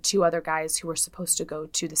Harold, the two other guys who were supposed to go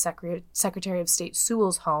to the Secretary of State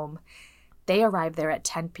Sewell's home, they arrive there at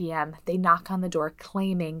 10 p.m. They knock on the door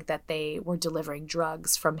claiming that they were delivering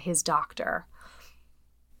drugs from his doctor.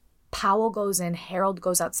 Powell goes in. Harold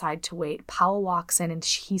goes outside to wait. Powell walks in and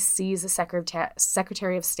he sees the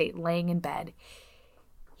Secretary of State laying in bed.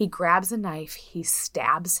 He grabs a knife. He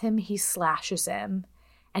stabs him. He slashes him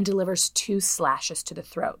and delivers 2 slashes to the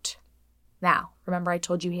throat. Now, remember I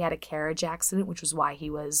told you he had a carriage accident, which was why he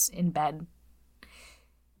was in bed.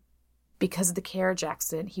 Because of the carriage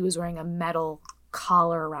accident, he was wearing a metal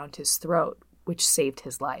collar around his throat, which saved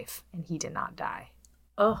his life, and he did not die.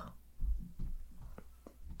 Oh.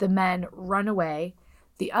 The men run away.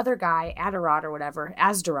 The other guy, Aderot or whatever,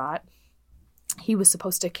 Asderot, He was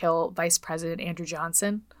supposed to kill Vice President Andrew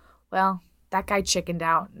Johnson. Well, that guy chickened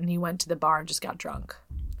out and he went to the bar and just got drunk.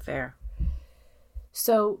 Fair.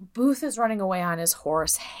 So Booth is running away on his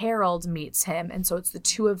horse. Harold meets him, and so it's the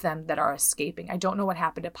two of them that are escaping. I don't know what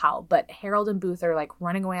happened to Powell, but Harold and Booth are like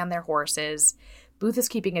running away on their horses. Booth is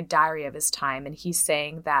keeping a diary of his time, and he's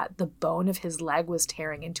saying that the bone of his leg was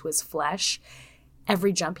tearing into his flesh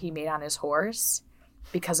every jump he made on his horse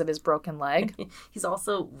because of his broken leg. He's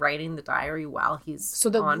also writing the diary while he's so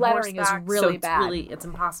the on lettering horseback, is really so bad. It's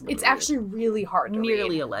impossible. It's actually really hard to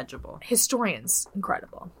nearly read. illegible. Historians,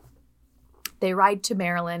 incredible. They ride to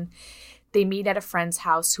Maryland. They meet at a friend's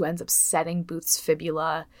house who ends up setting Booth's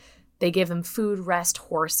fibula. They give him food, rest,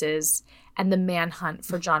 horses, and the manhunt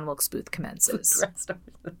for John Wilkes Booth commences.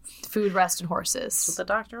 Food, rest, and horses. That's what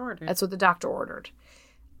the doctor ordered. That's what the doctor ordered.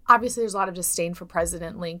 Obviously, there's a lot of disdain for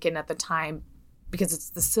President Lincoln at the time because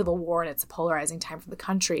it's the Civil War and it's a polarizing time for the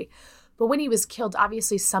country. But when he was killed,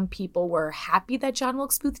 obviously some people were happy that John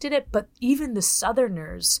Wilkes Booth did it, but even the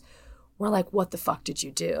Southerners were like, what the fuck did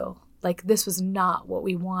you do? Like, this was not what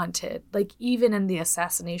we wanted. Like, even in the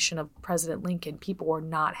assassination of President Lincoln, people were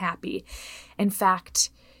not happy. In fact,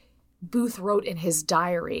 Booth wrote in his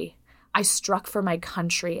diary, I struck for my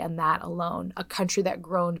country and that alone, a country that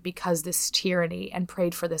groaned because this tyranny and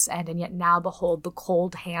prayed for this end, and yet now behold the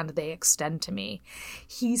cold hand they extend to me.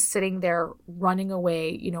 He's sitting there running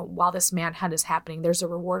away, while this manhunt is happening. There's a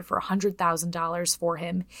reward for $100,000 for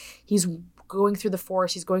him. He's going through the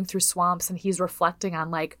forest, he's going through swamps, and he's reflecting on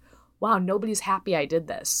like, wow, nobody's happy I did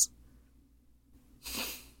this.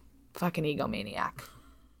 Fucking egomaniac.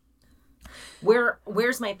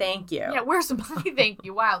 Where's my thank you? Yeah, where's my thank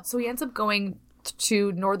you? Wow. So he ends up going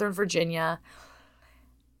to Northern Virginia,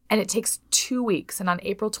 and it takes 2 weeks. And on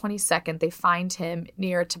April 22nd, they find him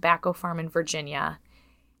near a tobacco farm in Virginia.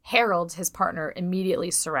 Harold, his partner, immediately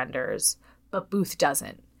surrenders, but Booth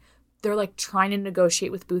doesn't. They're like trying to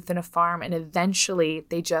negotiate with Booth in a farm, and eventually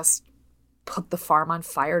they just put the farm on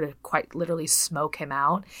fire to quite literally smoke him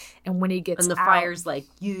out. And when he gets out... And the fire's like,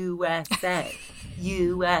 USA,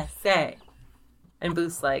 USA. And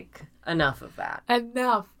Booth's like, enough of that.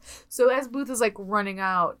 Enough. So as Booth is like running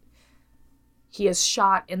out, he is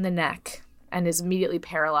shot in the neck and is immediately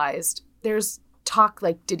paralyzed. There's talk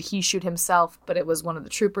like, did he shoot himself? But it was one of the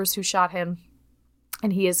troopers who shot him.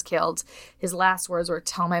 And he is killed. His last words were,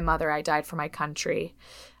 tell my mother I died for my country.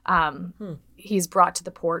 He's brought to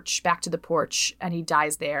the porch, back to the porch, and he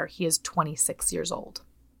dies there. He is 26 years old.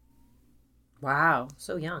 Wow.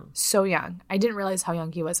 So young. So young. I didn't realize how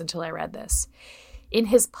young he was until I read this. In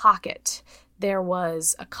his pocket, there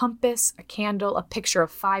was a compass, a candle, a picture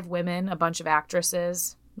of 5 women, a bunch of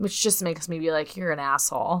actresses, which just makes me be like, you're an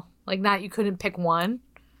asshole. Like, not, you couldn't pick one.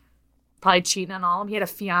 Probably cheating on all of them. He had a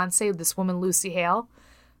fiance, this woman, Lucy Hale.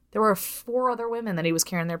 There were 4 other women that he was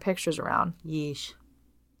carrying their pictures around. Yeesh.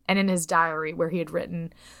 And in his diary, where he had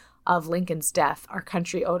written of Lincoln's death, our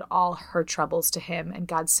country owed all her troubles to him, and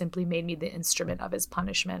God simply made me the instrument of his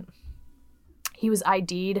punishment. He was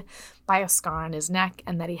ID'd by a scar on his neck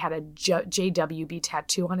and that he had a JWB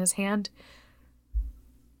tattoo on his hand.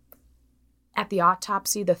 At the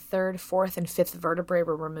autopsy, the 3rd, 4th, and 5th vertebrae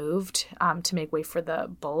were removed to make way for the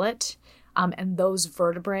bullet. And those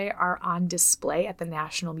vertebrae are on display at the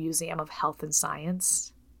National Museum of Health and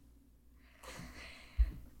Science.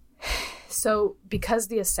 So because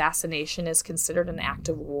the assassination is considered an act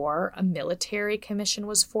of war, a military commission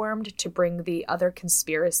was formed to bring the other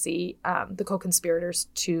conspiracy, the co-conspirators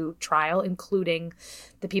to trial, including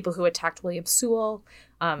the people who attacked William Sewell.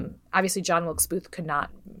 Obviously, John Wilkes Booth could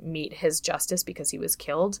not meet his justice because he was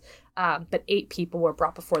killed, but 8 people were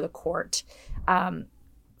brought before the court.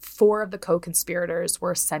 4 of the co-conspirators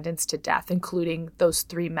were sentenced to death, including those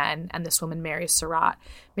 3 men and this woman, Mary Surratt.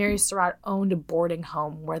 Mary Surratt owned a boarding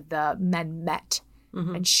home where the men met,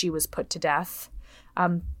 and she was put to death.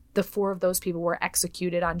 The 4 of those people were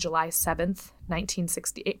executed on July 7th,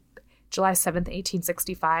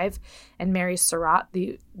 1865, and Mary Surratt,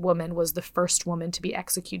 the woman, was the first woman to be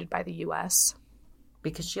executed by the U.S.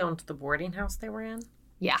 Because she owned the boarding house they were in?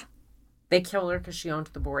 Yeah. They killed her because she owned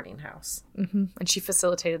the boarding house. Mm-hmm. And she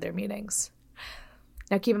facilitated their meetings.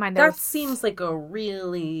 Now, keep in mind that seems like a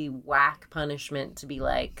really whack punishment to be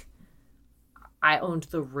like, I owned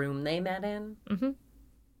the room they met in. Mm-hmm.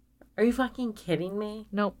 Are you fucking kidding me?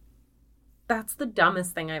 Nope. That's the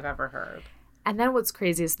dumbest thing I've ever heard. And then what's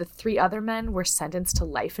crazy is the 3 other men were sentenced to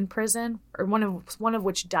life in prison, or one of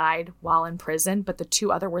which died while in prison, but the 2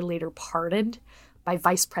 other were later pardoned by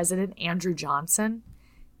Vice President Andrew Johnson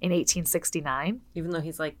in 1869. Even though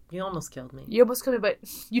he's like, you almost killed me. You almost killed me, but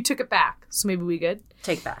you took it back, so maybe we good.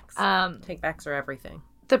 Take-backs. Take-backs are everything.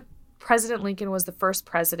 The President Lincoln was the first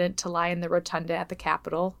president to lie in the rotunda at the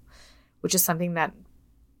Capitol, which is something that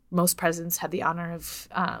most presidents had the honor of.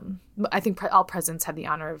 I think all presidents had the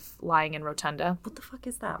honor of lying in rotunda. What the fuck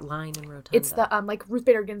is that, lying in rotunda? It's the, like Ruth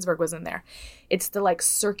Bader Ginsburg was in there. It's the like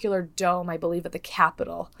circular dome, I believe, at the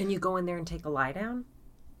Capitol. And you go in there and take a lie down?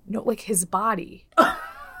 No, like his body.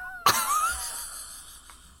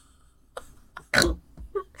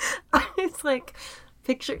 It's like,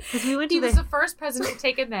 picture, because we went to He was the first president to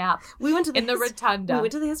take a nap. We went to the rotunda. We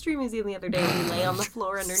went to the History Museum the other day and we lay on the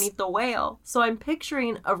floor underneath the whale. So I'm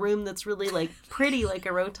picturing a room that's really like pretty, like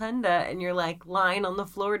a rotunda, and you're like lying on the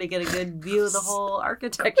floor to get a good view of the whole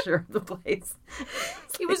architecture of the place.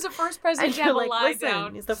 He was the first president to and have you're a like, lie listen,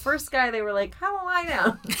 down. he's the first guy they were like, have a lie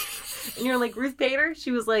down. And you're like, Ruth Bader? She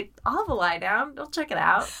was like, I'll have a lie down. Don't check it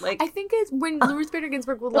out. Like, I think it's when Ruth Bader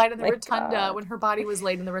Ginsburg would lie in the my rotunda, God. when her body was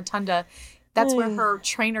laid in the rotunda, that's where her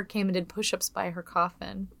trainer came and did push-ups by her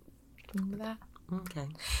coffin. Remember that? okay.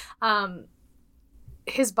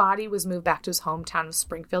 His body was moved back to his hometown of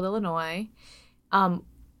Springfield, Illinois. And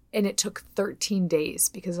it took 13 days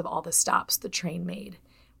because of all the stops the train made.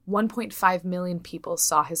 1.5 million people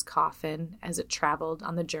saw his coffin as it traveled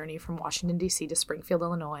on the journey from Washington, D.C. to Springfield,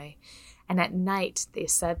 Illinois. And at night, they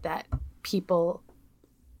said that people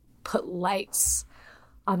put lights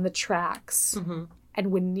on the tracks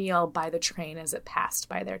and would kneel by the train as it passed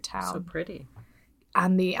by their town. So pretty.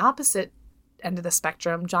 On the opposite end of the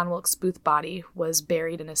spectrum, John Wilkes Booth's body was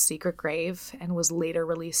buried in a secret grave and was later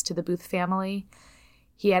released to the Booth family.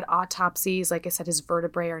 He had autopsies. Like I said, his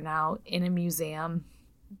vertebrae are now in a museum.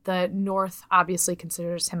 The North obviously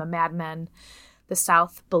considers him a madman. The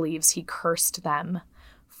South believes he cursed them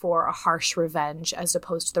for a harsh revenge as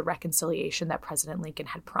opposed to the reconciliation that President Lincoln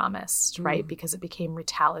had promised, right? Because it became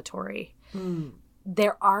retaliatory.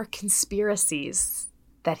 There are conspiracies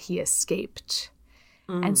that he escaped.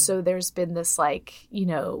 And so there's been this, like, you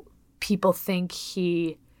know, people think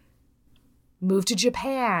he moved to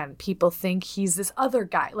Japan. People think he's this other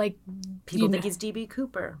guy. Like, People think he's D.B.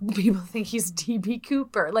 Cooper. People think he's D.B.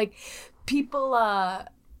 Cooper. Like, people,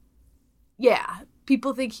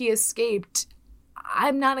 people think he escaped.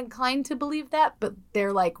 I'm not inclined to believe that, but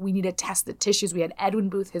they're like, we need to test the tissues. We had Edwin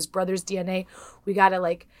Booth, his brother's DNA. We got to,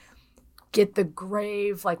 like, get the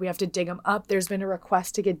grave. Like, we have to dig him up. There's been a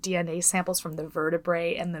request to get DNA samples from the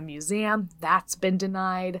vertebrae in the museum. That's been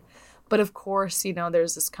denied. But of course, you know,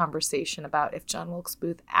 there's this conversation about if John Wilkes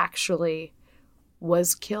Booth actually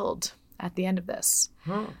was killed at the end of this.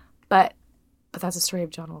 But that's a story of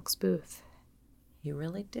John Wilkes Booth. He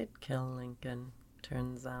really did kill Lincoln,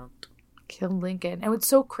 turns out. Killed Lincoln. And it's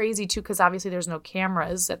so crazy, too, because obviously there's no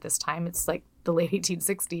cameras at this time. It's like the late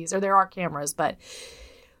 1860s, or there are cameras, but...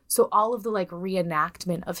 So all of the, like,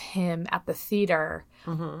 reenactment of him at the theater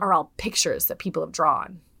are all pictures that people have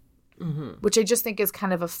drawn, which I just think is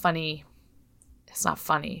kind of a funny, it's not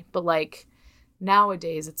funny, but, like,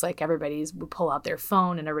 nowadays it's like everybody's would pull out their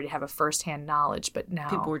phone and everybody have a firsthand knowledge, but now...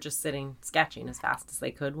 People were just sitting, sketching as fast as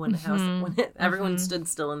they could when everyone stood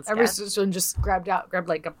still and sketched. Everyone just grabbed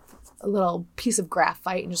like a little piece of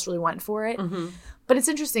graphite and just really went for it. But it's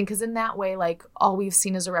interesting because in that way, like, all we've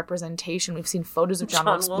seen is a representation. We've seen photos of John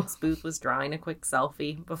Wilkes Booth was drawing a quick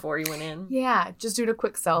selfie before he went in. Yeah, just doing a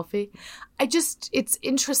quick selfie. It's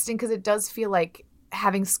interesting because it does feel like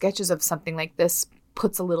having sketches of something like this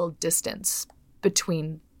puts a little distance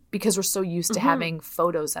between, because we're so used to having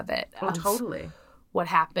photos of it. Oh, totally. What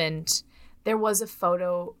happened. There was a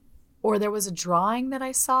photo, or there was a drawing that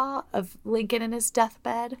I saw of Lincoln in his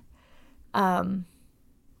deathbed.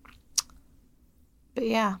 But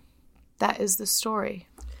yeah, that is the story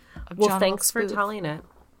of John thanks Wilkes for Booth. telling it.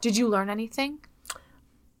 Did you learn anything?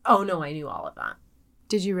 Oh, no, I knew all of that.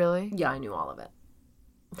 Did you really? Yeah, I knew all of it.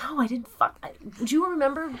 No, I didn't do you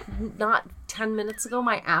remember not 10 minutes ago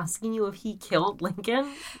my asking you if he killed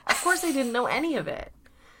Lincoln? Of course I didn't know any of it.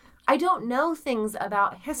 I don't know things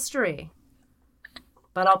about history.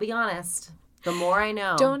 But I'll be honest, the more I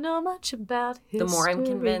know... Don't know much about history. The more I'm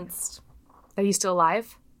convinced... That he's still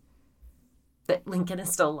alive? That Lincoln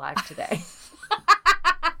is still alive today.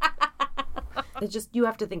 It's just, you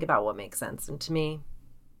have to think about what makes sense. And to me...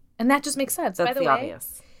 And that just makes sense, that's by the way.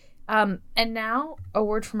 Obvious. And now, a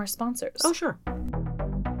word from our sponsors. Oh, sure.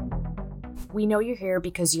 We know you're here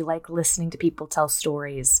because you like listening to people tell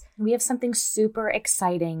stories. We have something super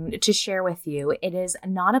exciting to share with you. It is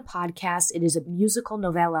not a podcast. It is a musical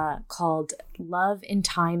novella called Love in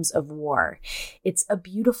Times of War. It's a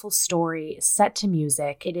beautiful story set to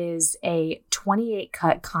music. It is a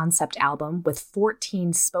 28-cut concept album with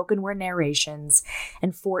 14 spoken word narrations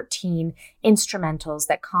and 14 instrumentals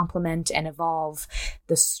that complement and evolve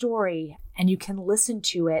the story and you can listen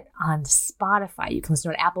to it on Spotify. You can listen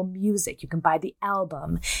to it on Apple Music. You can buy the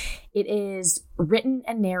album. It is written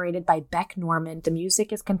and narrated by Beck Norman. The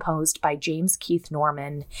music is composed by James Keith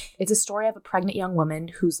Norman. It's a story of a pregnant young woman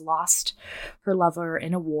who's lost her lover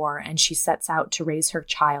in a war, and she sets out to raise her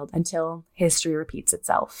child until history repeats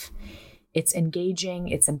itself. It's engaging,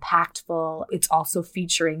 it's impactful. It's also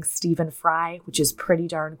featuring Stephen Fry, which is pretty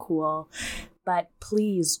darn cool. But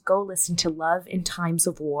please go listen to Love in Times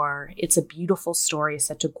of War. It's a beautiful story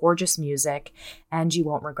set to gorgeous music, and you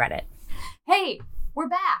won't regret it. Hey, we're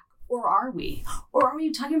back. Or are we? Or are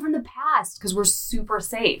we talking from the past? Because we're super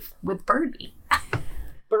safe with Birdie.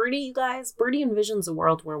 Birdie, you guys, Birdie envisions a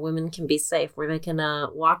world where women can be safe, where they can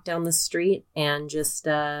walk down the street and just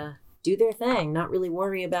do their thing, not really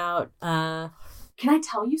worry about... Can I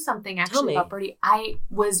tell you something actually about Birdie? I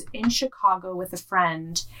was in Chicago with a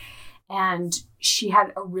friend, and she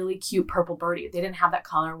had a really cute purple birdie. They didn't have that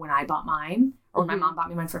color when I bought mine, or my mom bought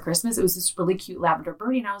me mine for Christmas. It was this really cute lavender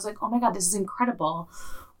birdie, and I was like, oh my God, this is incredible.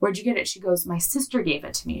 Where'd you get it? She goes, my sister gave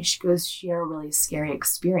it to me. She goes, she had a really scary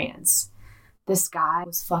experience. This guy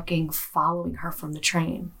was fucking following her from the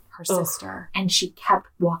train, her sister. And she kept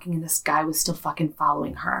walking, and this guy was still fucking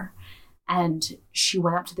following her. And she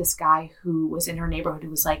went up to this guy who was in her neighborhood who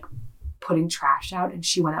was like putting trash out. And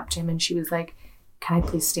she went up to him and she was like, can I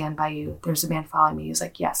please stand by you? There's a man following me. He was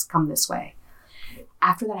like, yes, come this way.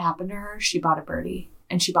 After that happened to her, she bought a birdie.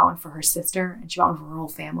 And she bought one for her sister, and she bought one for her whole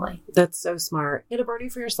family. That's so smart. Get a birdie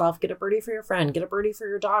for yourself, get a birdie for your friend, get a birdie for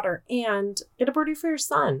your daughter, and get a birdie for your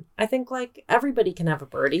son. I think like everybody can have a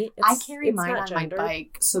birdie. I carry mine on my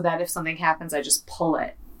bike so that if something happens, I just pull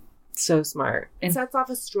it. So smart. It sets off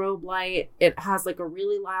a strobe light. It has like a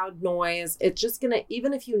really loud noise. It's just gonna,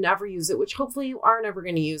 even if you never use it, which hopefully you are never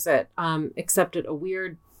gonna use it, except at a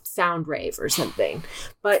weird sound rave or something.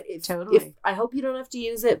 But if I hope you don't have to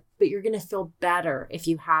use it, but you're going to feel better if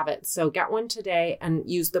you have it. So get one today and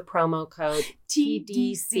use the promo code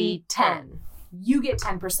TDC10. You get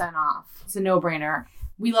 10% off. It's a no-brainer.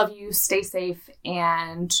 We love you. Stay safe,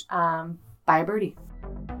 and buy a birdie.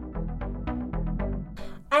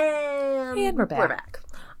 And we're back.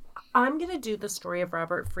 I'm going to do the story of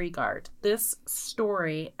Robert Freegard. This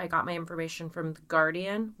story, I got my information from The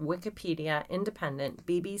Guardian, Wikipedia, Independent,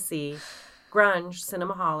 BBC, Grunge,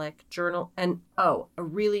 Cinemaholic, Journal, and a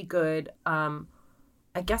really good, I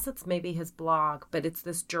guess it's maybe his blog, but it's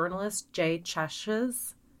this journalist, Jay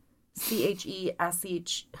Cheshes,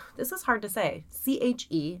 C-H-E-S-H, this is hard to say,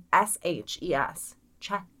 C-H-E-S-H-E-S,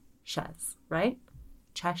 Cheshes, right?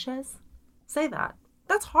 Cheshes? Say that.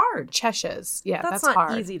 That's hard. Cheshes. Yeah, that's not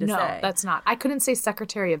hard. Easy to say. No, that's not. I couldn't say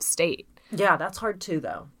Secretary of State. Yeah, that's hard too,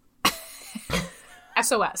 though.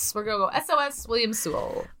 SOS. We're going to go SOS William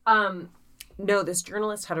Sewell. No, this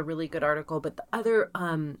journalist had a really good article, but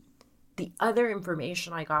the other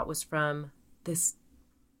information I got was from this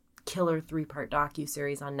killer 3-part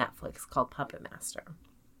docuseries on Netflix called Puppet Master.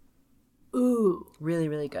 Ooh. Really,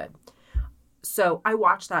 really good. So I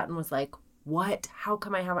watched that and was like, what? How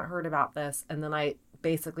come I haven't heard about this? And then I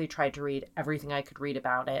basically tried to read everything I could read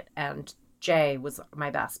about it, and Jay was my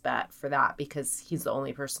best bet for that because he's the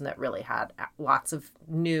only person that really had lots of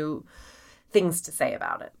new things to say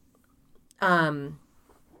about it.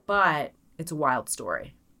 But it's a wild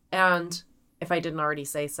story, and if I didn't already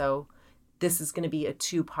say so, this is going to be a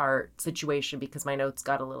 2-part situation because my notes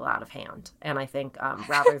got a little out of hand, and I think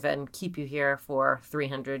rather than keep you here for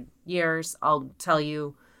 300 years, I'll tell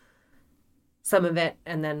you some of it,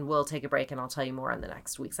 and then we'll take a break, and I'll tell you more on the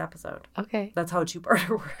next week's episode. Okay. That's how a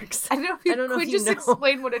 2-parter works. I don't know if you could just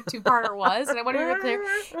explain what a 2-parter was, and I wanted to be clear.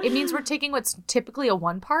 It means we're taking what's typically a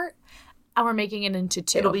 1-part, and we're making it into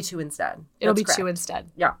 2. It'll be 2 instead. It'll be 2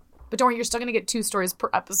 instead. Yeah. But don't worry, you're still going to get 2 stories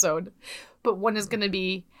per episode, but one is going to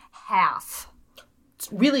be half.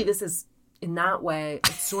 Really, this is, in that way,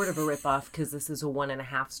 it's sort of a ripoff because this is a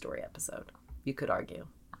 1.5 story episode, you could argue.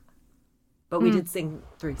 But we did sing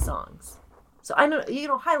 3 songs. So I know,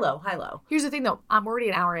 high, low. Here's the thing, though. I'm already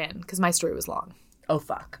an hour in because my story was long. Oh,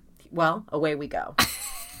 fuck. Well, away we go.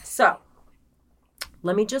 So,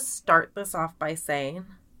 let me just start this off by saying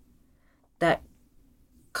that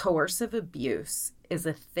coercive abuse is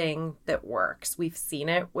a thing that works. We've seen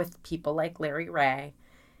it with people like Larry Ray.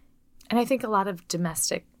 And I think a lot of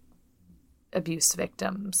domestic abuse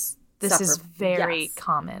victims, this is very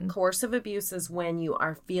common. Coercive abuse is when you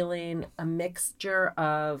are feeling a mixture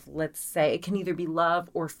of, let's say, it can either be love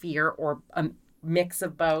or fear or a mix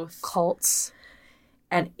of both. Cults.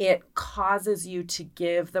 And it causes you to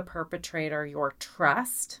give the perpetrator your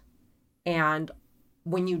trust. And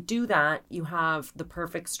when you do that, you have the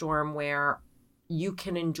perfect storm where you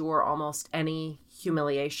can endure almost any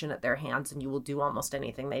humiliation at their hands, and you will do almost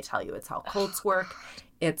anything they tell you. It's how cults work.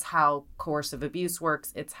 It's how coercive abuse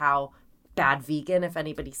works. It's how Bad Vegan, if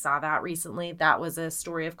anybody saw that recently, that was a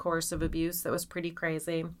story of coercive abuse that was pretty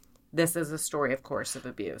crazy. This is a story of coercive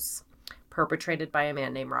abuse perpetrated by a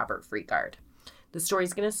man named Robert Freegard. The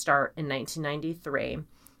story's going to start in 1993.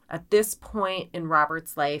 At this point in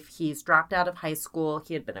Robert's life, he's dropped out of high school.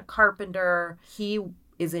 He had been a carpenter. He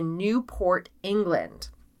is in Newport, England.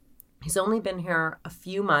 He's only been here a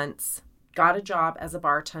few months, got a job as a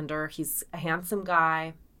bartender. He's a handsome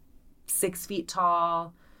guy, 6 feet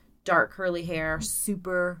tall, dark curly hair,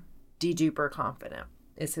 super de-duper confident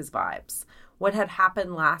is his vibes. What had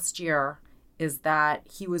happened last year is that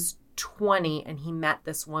he was 20 and he met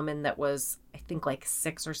this woman that was, I think, like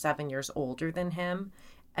 6 or 7 years older than him.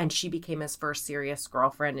 And she became his first serious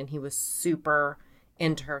girlfriend, and he was super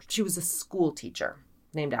into her. She was a school teacher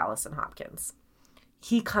named Allison Hopkins.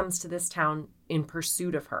 He comes to this town in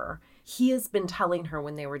pursuit of her. He has been telling her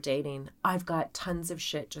when they were dating, I've got tons of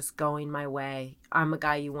shit just going my way. I'm a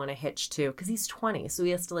guy you want to hitch to. Because he's 20, so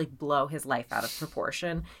he has to like blow his life out of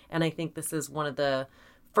proportion. And I think this is one of the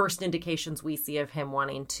first indications we see of him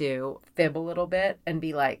wanting to fib a little bit and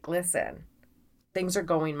be like, listen, things are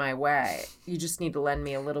going my way. You just need to lend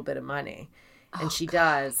me a little bit of money. And she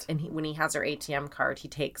does. And when he has her ATM card, he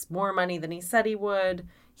takes more money than he said he would.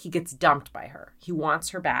 He gets dumped by her. He wants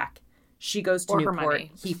her back. She goes to Newport.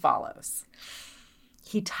 He follows.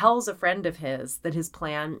 He tells a friend of his that his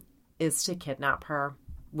plan is to kidnap her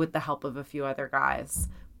with the help of a few other guys.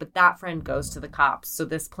 But that friend goes to the cops, so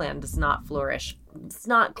this plan does not flourish. It's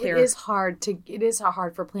not clear. It is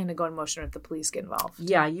hard for a plan to go in motion if the police get involved.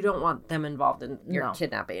 Yeah, you don't want them involved in your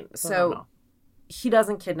kidnapping. So he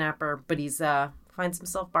doesn't kidnap her, but he's finds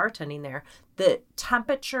himself bartending there. The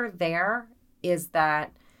temperature there is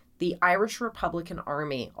that the Irish Republican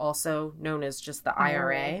Army, also known as just the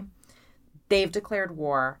IRA, they've declared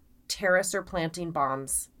war. Terrorists are planting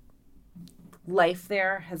bombs. Life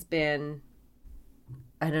there has been,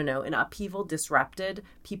 I don't know, an upheaval, disrupted.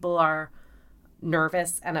 People are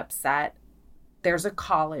nervous and upset. There's a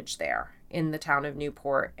college there in the town of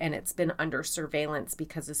Newport, and it's been under surveillance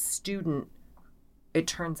because a student, it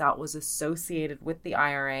turns out, was associated with the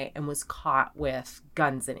IRA and was caught with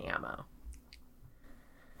guns and ammo.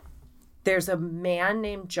 There's a man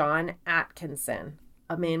named John Atkinson.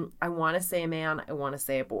 I mean, I want to say a man, I want to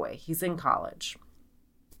say a boy. He's in college.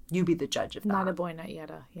 You be the judge of that. Not a boy, not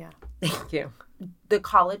yet. Yeah. Thank you. The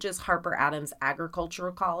college is Harper Adams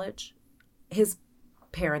Agricultural College. His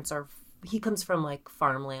parents he comes from like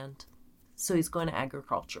farmland. So he's going to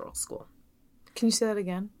agricultural school. Can you say that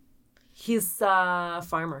again? He's a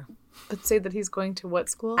farmer. But say that he's going to what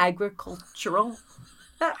school? Agricultural.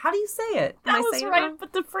 How do you say it? That was right,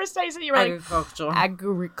 but the first time you said you were agricultural.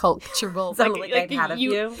 Agricultural. Sounded like I'd had a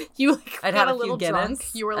few. You like I'd got had a little drunk.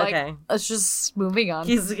 You were like, okay, let's just moving on.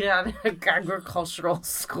 He's at agricultural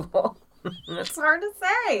school. It's hard to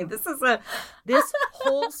say. This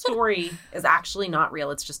whole story is actually not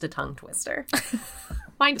real. It's just a tongue twister.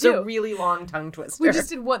 Mine It's too. a really long tongue twister. We just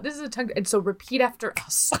did one. This is a tongue. And so repeat after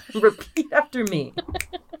us. Repeat after me.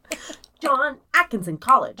 John Atkinson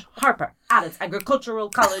College, Harper Adams Agricultural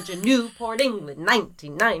College in Newport, England,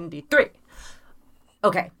 1993.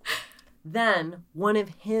 Okay. Then one of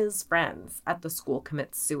his friends at the school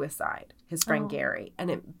commits suicide, his friend Gary,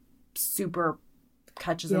 and it super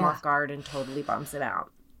catches him off guard and totally bums it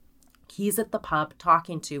out. He's at the pub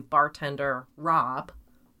talking to bartender Rob,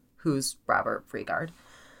 who's Robert Freegard,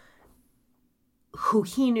 who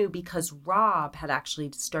he knew because Rob had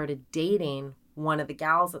actually started dating one of the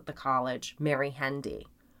gals at the college, Mary Hendy.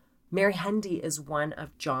 Mary Hendy is one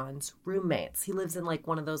of John's roommates. He lives in like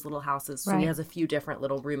one of those little houses, so he has a few different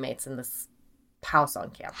little roommates in this house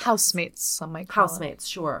on campus. Housemates, some might call Housemates,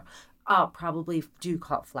 sure. Probably, do you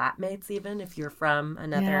call it flatmates even if you're from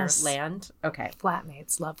another land? Okay.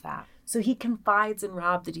 Flatmates, love that. So he confides in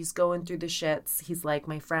Rob that he's going through the shits. He's like,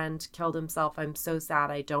 my friend killed himself. I'm so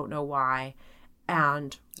sad. I don't know why.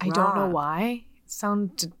 And I don't know why?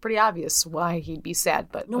 Sounded pretty obvious why he'd be sad,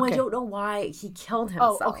 but no, okay. I don't know why he killed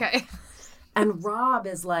himself. Oh, okay. And Rob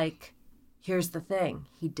is like, here's the thing,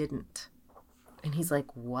 he didn't. And he's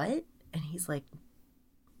like, what? And he's like,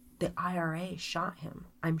 the IRA shot him.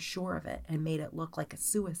 I'm sure of it, and made it look like a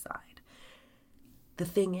suicide. The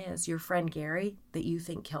thing is, your friend Gary that you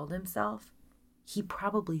think killed himself, he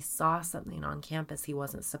probably saw something on campus he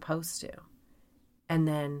wasn't supposed to. And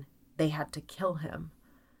then they had to kill him.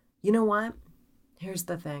 You know what? Here's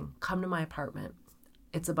the thing. Come to my apartment.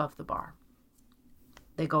 It's above the bar.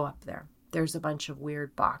 They go up there. There's a bunch of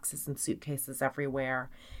weird boxes and suitcases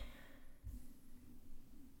everywhere.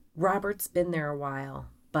 Robert's been there a while,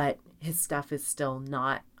 but his stuff is still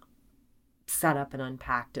not set up and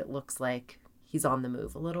unpacked. It looks like he's on the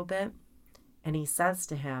move a little bit. And he says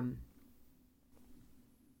to him,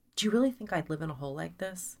 do you really think I'd live in a hole like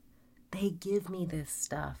this? They give me this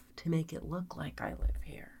stuff to make it look like I live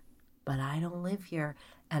here. But I don't live here,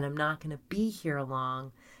 and I'm not going to be here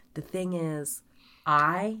long. The thing is,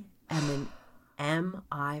 I am an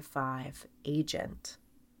MI5 agent,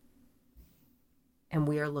 and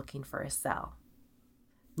we are looking for a cell.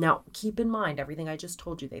 Now, keep in mind everything I just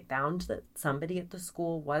told you. They found that somebody at the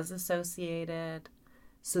school was associated.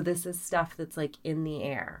 So this is stuff that's like in the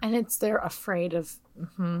air. And they're afraid of.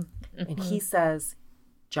 And he says,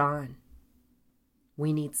 John,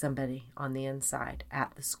 we need somebody on the inside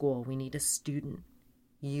at the school. We need a student.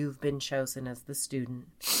 You've been chosen as the student.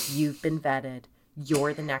 You've been vetted.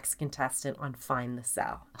 You're the next contestant on Find the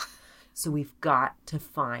Cell. So we've got to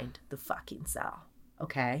find the fucking cell.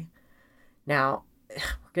 Okay? Now,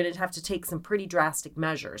 we're going to have to take some pretty drastic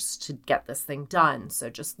measures to get this thing done. So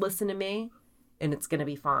just listen to me, and it's going to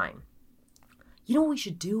be fine. You know what we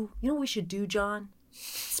should do? You know what we should do, John?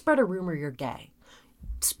 Spread a rumor you're gay.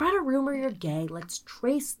 Spread a rumor you're gay. Let's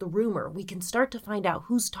trace the rumor. We can start to find out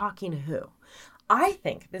who's talking to who. I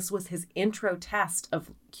think this was his intro test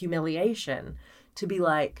of humiliation to be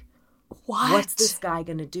like, what's this guy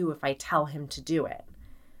going to do if I tell him to do it?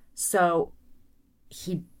 So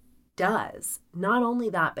he does. Not only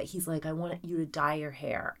that, but he's like, I want you to dye your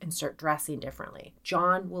hair and start dressing differently.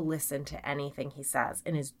 John will listen to anything he says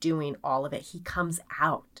and is doing all of it. He comes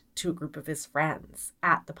out to a group of his friends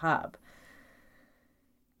at the pub.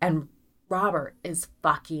 And Robert is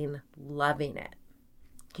fucking loving it.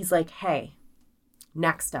 He's like, hey,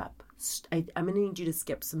 next up, I'm going to need you to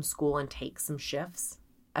skip some school and take some shifts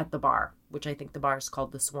at the bar, which I think the bar is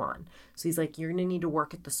called the Swan. So he's like, you're going to need to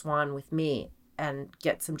work at the Swan with me and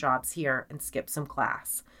get some jobs here and skip some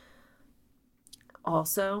class.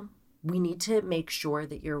 Also, we need to make sure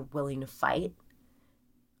that you're willing to fight.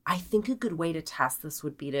 I think a good way to test this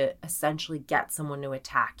would be to essentially get someone to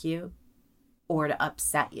attack you or to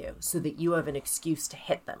upset you so that you have an excuse to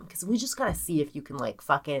hit them. Because we just got to see if you can like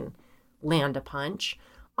fucking land a punch.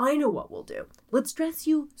 I know what we'll do. Let's dress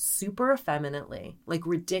you super effeminately, like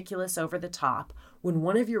ridiculous over the top. When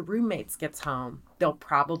one of your roommates gets home, they'll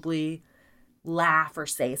probably laugh or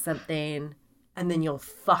say something, and then you'll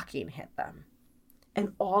fucking hit them.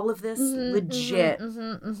 And all of this legit.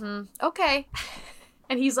 Okay.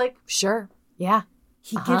 And he's like, sure. Yeah.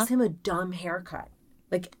 He gives him a dumb haircut,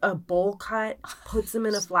 like a bowl cut, puts him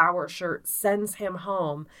in a flower shirt, sends him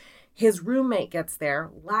home. His roommate gets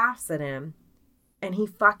there, laughs at him, and he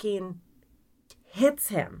fucking hits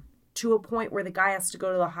him to a point where the guy has to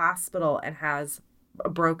go to the hospital and has a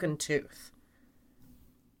broken tooth.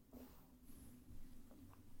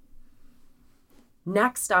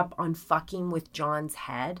 Next up on fucking with John's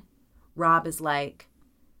head, Rob is like,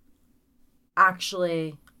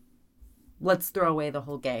 actually, let's throw away the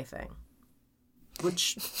whole gay thing.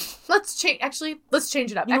 Which... Let's change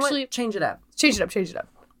it up. You know what? Change it up. Change it up.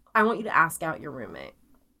 I want you to ask out your roommate,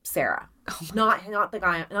 Sarah. Not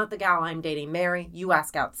the gal I'm dating, Mary. You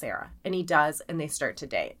ask out Sarah. And he does, and they start to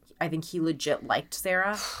date. I think he legit liked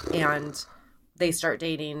Sarah, and they start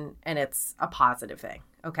dating, and it's a positive thing,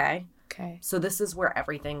 okay? Okay. So this is where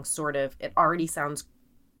everything sort of, it already sounds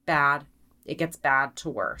bad. It gets bad to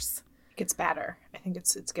worse. It gets badder. I think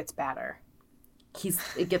it gets badder.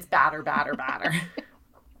 It gets badder.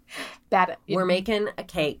 Bad. We're making a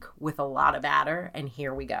cake with a lot of batter, and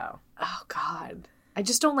here we go. Oh, God. I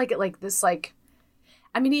just don't like it like this, like,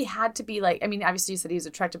 I mean, he had to be like, I mean, obviously you said he was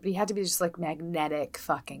attractive, but he had to be just like magnetic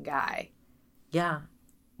fucking guy. Yeah.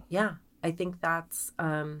 Yeah. I think that's...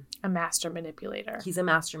 a master manipulator. He's a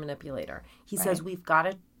master manipulator. He says, we've got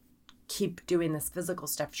to keep doing this physical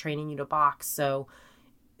stuff, training you to box. So,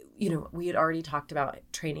 you know, we had already talked about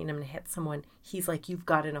training him to hit someone. He's like, you've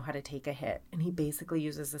got to know how to take a hit. And he basically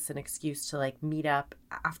uses this as an excuse to like meet up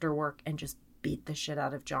after work and just beat the shit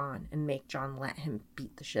out of John and make John let him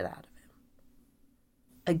beat the shit out of him.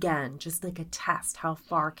 Again, just like a test. How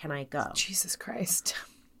far can I go? Jesus Christ.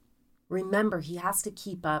 Remember, he has to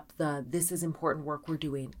keep up this is important work we're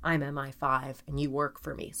doing. I'm MI5 and you work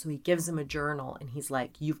for me. So he gives him a journal and he's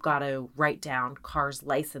like, you've got to write down cars'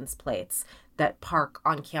 license plates that park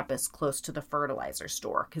on campus close to the fertilizer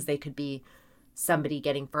store because they could be somebody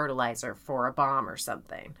getting fertilizer for a bomb or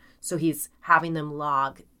something. So he's having them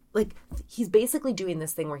log. Like, he's basically doing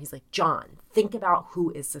this thing where he's like, John, think about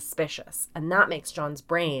who is suspicious. And that makes John's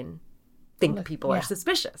brain think people are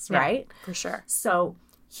suspicious, right? Yeah, for sure. So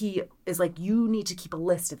he is like, you need to keep a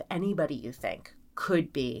list of anybody you think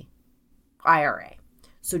could be IRA.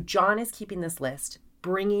 So John is keeping this list,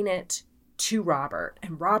 bringing it to Robert,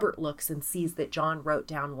 and Robert looks and sees that John wrote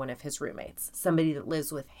down one of his roommates, somebody that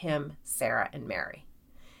lives with him, Sarah, and Mary.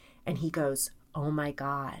 And he goes, oh my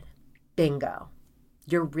God, bingo.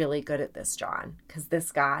 You're really good at this, John, because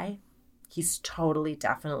this guy, he's totally,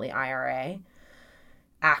 definitely IRA.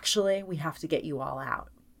 Actually, we have to get you all out.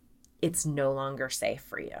 It's no longer safe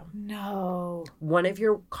for you. No. One of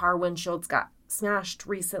your car windshields got smashed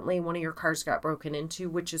recently. One of your cars got broken into,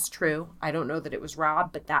 which is true. I don't know that it was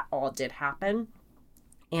robbed, but that all did happen.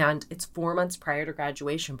 And it's 4 months prior to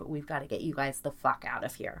graduation, but we've got to get you guys the fuck out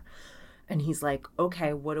of here. And he's like,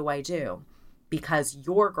 okay, what do I do? Because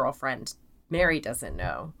your girlfriend, Mary, doesn't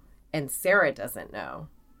know, and Sarah doesn't know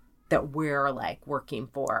that we're like working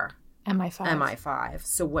for MI5.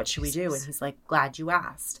 So what should we do? And he's like, glad you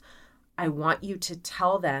asked. I want you to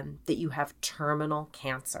tell them that you have terminal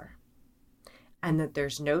cancer and that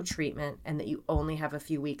there's no treatment and that you only have a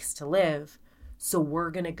few weeks to live. So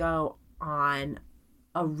we're going to go on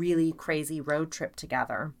a really crazy road trip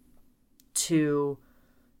together to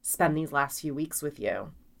spend these last few weeks with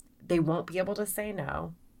you. They won't be able to say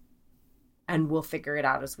no, and we'll figure it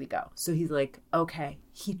out as we go. So he's like, okay.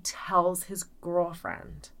 He tells his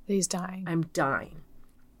girlfriend, he's dying. I'm dying.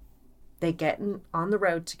 They get on the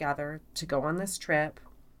road together to go on this trip,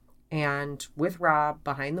 and with Rob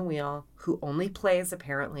behind the wheel, who only plays,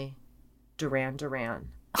 apparently, Duran Duran.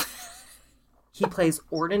 He plays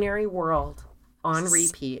Ordinary World on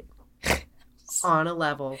repeat on a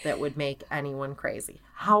level that would make anyone crazy.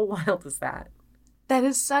 How wild is that? That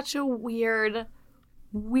is such a weird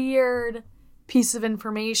piece of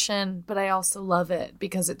information, but I also love it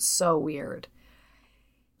because it's so weird.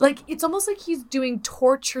 Like, it's almost like he's doing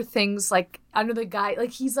torture things, like, under the guy.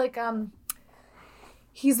 Like, he's like,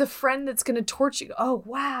 he's the friend that's going to torture you. Oh,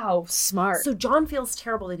 wow. Smart. So John feels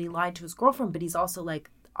terrible that he lied to his girlfriend, but he's also like,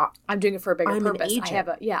 I'm doing it for a bigger I'm purpose. An agent. I have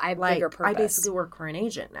a bigger purpose. I basically work for an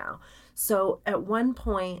agent now. So at one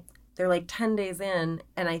point, they're like 10 days in,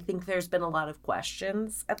 and I think there's been a lot of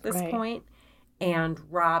questions at this point. And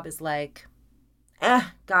Rob is like,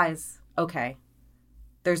 guys, okay.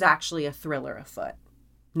 There's actually a thriller afoot.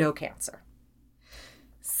 No cancer.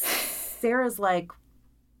 Sarah's like,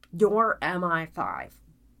 you're MI5.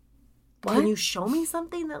 What? Can you show me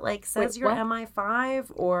something that like says you're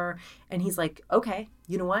MI5? And he's like, okay,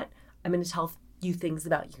 you know what? I'm going to tell you things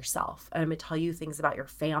about yourself. And I'm going to tell you things about your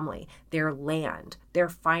family, their land, their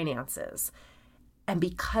finances. And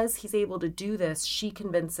because he's able to do this, she's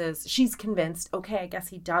convinced, okay, I guess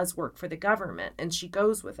he does work for the government. And she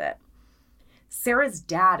goes with it. Sarah's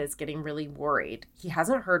dad is getting really worried. He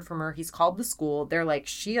hasn't heard from her. He's called the school. They're like,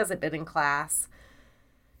 she hasn't been in class.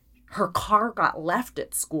 Her car got left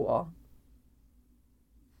at school.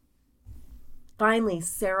 Finally,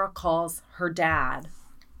 Sarah calls her dad,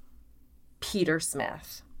 Peter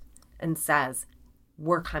Smith, and says,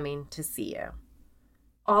 we're coming to see you.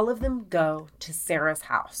 All of them go to Sarah's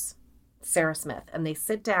house, Sarah Smith, and they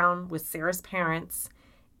sit down with Sarah's parents,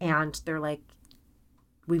 and they're like,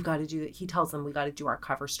 we've got to do it. He tells them we got to do our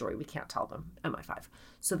cover story. We can't tell them MI5.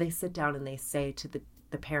 So they sit down and they say to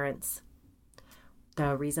the parents,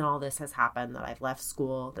 the reason all this has happened, that I've left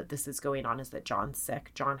school, that this is going on, is that John's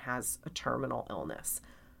sick. John has a terminal illness.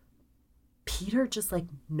 Peter just like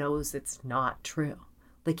knows it's not true.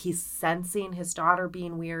 Like, he's sensing his daughter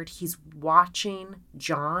being weird. He's watching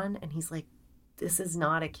John and he's like, this is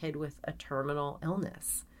not a kid with a terminal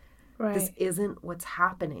illness. Right. This isn't what's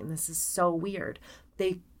happening. This is so weird.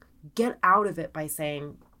 They get out of it by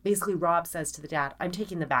saying, basically Rob says to the dad, I'm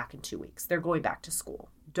taking them back in 2 weeks. They're going back to school.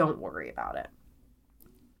 Don't worry about it.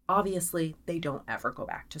 Obviously, they don't ever go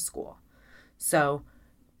back to school. So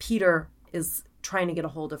Peter is trying to get a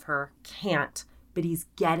hold of her, can't, but he's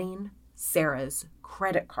getting Sarah's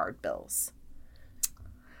credit card bills.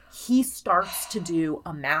 He starts to do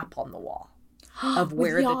a map on the wall of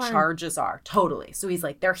where the charges are. Totally. So he's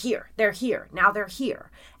like, they're here, now they're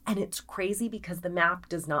here. And it's crazy because the map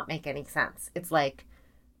does not make any sense. It's like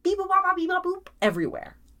beep boop bop beep bop boop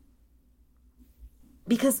everywhere.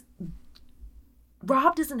 Because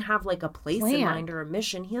Rob doesn't have like a place in mind or a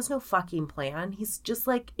mission. He has no fucking plan. He's just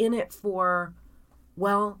like in it for,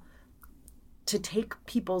 well, to take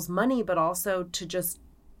people's money, but also to just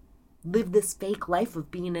live this fake life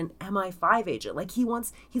of being an MI5 agent. Like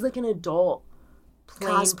he's like an adult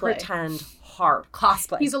playing pretend hard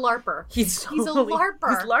cosplay. He's a LARPer. He's a LARPer.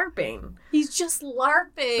 He's LARPing. He's just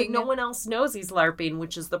LARPing. But no one else knows he's LARPing,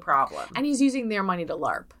 which is the problem. And he's using their money to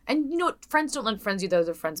LARP. And you know what? Friends don't let friends use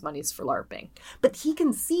other friends' monies for LARPing. But he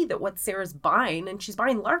can see that what Sarah's buying, and she's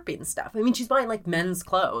buying LARPing stuff. I mean, she's buying like men's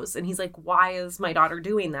clothes. And he's like, why is my daughter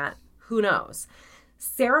doing that? Who knows?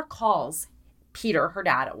 Sarah calls Peter, her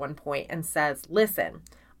dad, at one point and says, listen,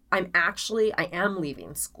 I am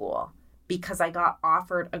leaving school because I got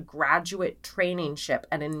offered a graduate traineeship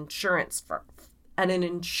at an insurance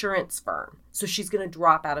firm. So she's going to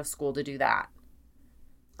drop out of school to do that.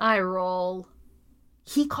 I roll.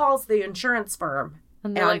 He calls the insurance firm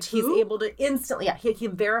and like, he's able to instantly, he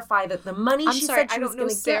can verify that the money I'm she sorry, said she was going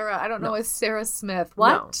to get. Sarah. I don't know a Sarah Smith. What?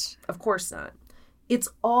 No, of course not. It's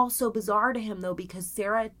all so bizarre to him, though, because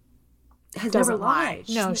Sarah has never lied.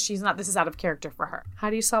 No, she's not. This is out of character for her. How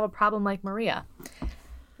do you solve a problem like Maria?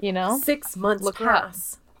 6 months Look her up.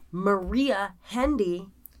 pass. Maria Hendy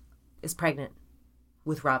is pregnant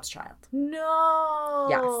with Rob's child. No.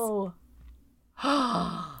 Yes.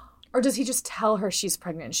 Or does he just tell her she's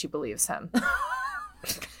pregnant and she believes him?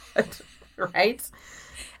 Right?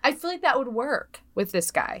 I feel like that would work with this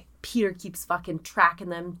guy. Peter keeps fucking tracking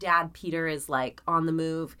them. Dad Peter is like on the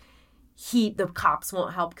move. The cops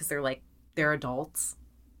won't help because they're adults.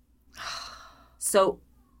 So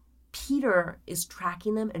Peter is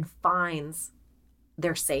tracking them and finds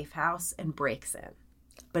their safe house and breaks in.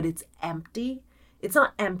 But it's empty. It's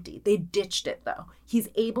not empty. They ditched it, though. He's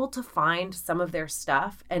able to find some of their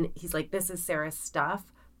stuff, and he's like, this is Sarah's stuff.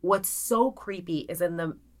 What's so creepy is in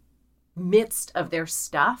the midst of their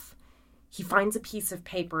stuff, he finds a piece of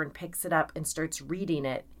paper and picks it up and starts reading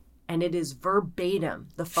it, and it is verbatim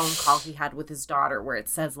the phone call he had with his daughter where it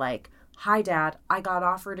says, like, hi, Dad, I got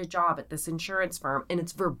offered a job at this insurance firm, and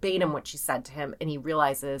it's verbatim what she said to him, and he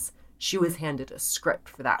realizes she was handed a script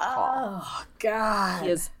for that call. Oh, God. He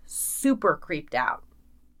is super creeped out.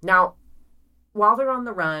 Now, while they're on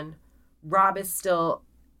the run, Rob is still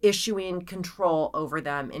issuing control over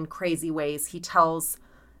them in crazy ways. He tells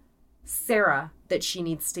Sarah that she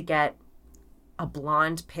needs to get a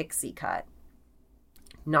blonde pixie cut.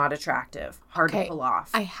 Not attractive. Hard to pull off.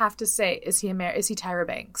 I have to say, is he Tyra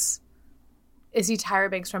Banks? Is he Tyra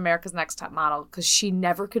Banks from America's Next Top Model? Because she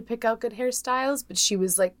never could pick out good hairstyles, but she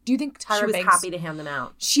was like, do you think Tyra Banks... She was happy to hand them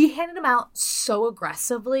out. She handed them out so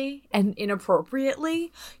aggressively and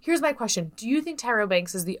inappropriately. Here's my question. Do you think Tyra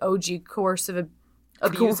Banks is the OG coercive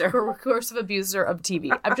abuser of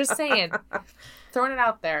TV? I'm just saying. Throwing it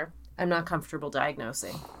out there. I'm not comfortable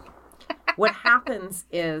diagnosing. What happens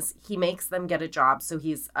is he makes them get a job. So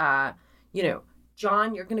he's,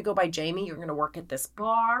 John, you're going to go by Jamie. You're going to work at this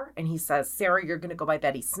bar. And he says, Sarah, you're going to go by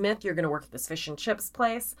Betty Smith. You're going to work at this fish and chips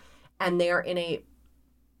place. And they're in a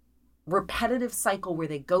repetitive cycle where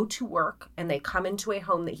they go to work and they come into a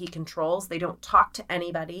home that he controls. They don't talk to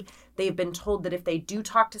anybody. They've been told that if they do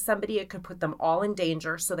talk to somebody, it could put them all in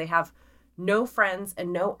danger. So they have no friends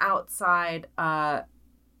and no outside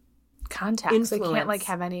contacts. Influence. They can't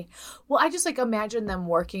have any. Well, I just imagine them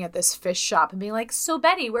working at this fish shop and being like, so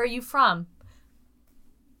Betty, where are you from?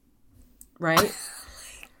 Right?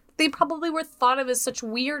 They probably were thought of as such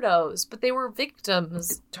weirdos, but they were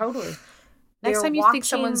victims. Totally. Next time you think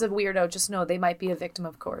someone's a weirdo, just know they might be a victim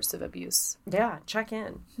of coercive abuse. Yeah, check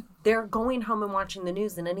in. They're going home and watching the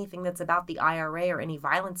news, and anything that's about the IRA or any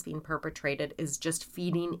violence being perpetrated is just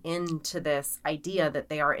feeding into this idea that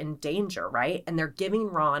they are in danger, right? And they're giving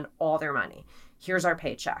Ron all their money. Here's our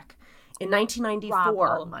paycheck. In 1994...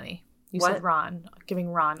 Rob all the money. You said Ron. Giving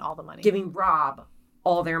Ron all the money. Giving Rob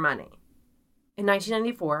all their money. In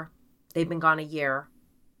 1994, they've been gone a year.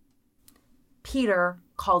 Peter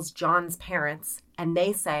calls John's parents and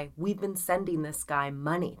they say, we've been sending this guy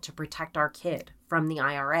money to protect our kid from the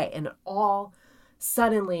IRA. And it all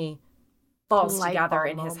suddenly falls together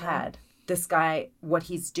in his head. This guy, what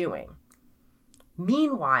he's doing.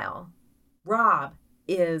 Meanwhile, Rob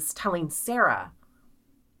is telling Sarah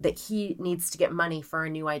that he needs to get money for a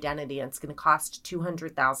new identity and it's going to cost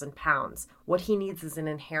 £200,000. What he needs is an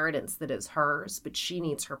inheritance that is hers, but she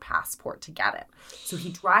needs her passport to get it. So he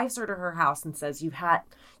drives her to her house and says, you've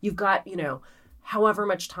got, however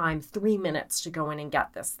much time, 3 minutes to go in and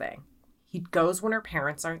get this thing. He goes when her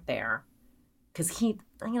parents aren't there because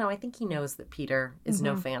I think he knows that Peter is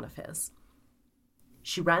no fan of his.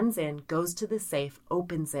 She runs in, goes to the safe,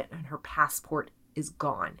 opens it, and her passport is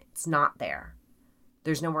gone. It's not there.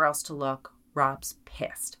 There's nowhere else to look. Rob's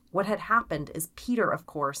pissed. What had happened is Peter, of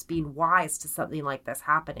course, being wise to something like this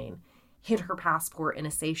happening, hid her passport in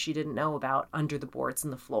a safe she didn't know about under the boards in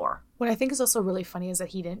the floor. What I think is also really funny is that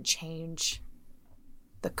he didn't change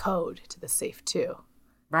the code to the safe too.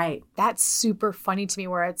 Right. That's super funny to me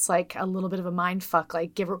where it's like a little bit of a mind fuck,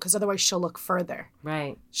 like give her, because otherwise she'll look further.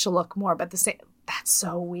 Right. She'll look more, but that's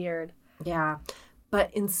so weird. Yeah. But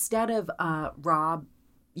instead of Rob,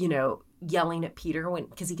 yelling at Peter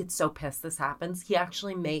because he gets so pissed this happens, he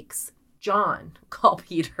actually makes John call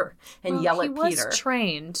Peter and yell at Peter. He was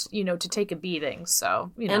trained, to take a beating,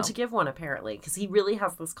 so, And to give one, apparently, because he really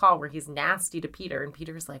has this call where he's nasty to Peter, and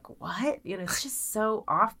Peter's like, what? It's just so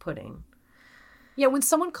off-putting. Yeah, when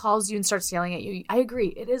someone calls you and starts yelling at you, I agree.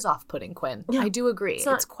 It is off-putting, Quinn. Yeah. I do agree.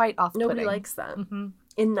 It's quite off-putting. Nobody likes that. Mm-hmm.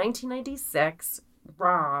 In 1996,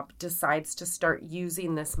 Rob decides to start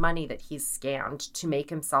using this money that he's scammed to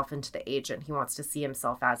make himself into the agent he wants to see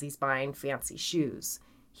himself as. He's buying fancy shoes.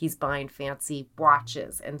 He's buying fancy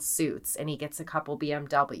watches and suits, and he gets a couple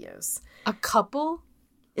BMWs. A couple?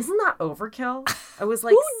 Isn't that overkill? I was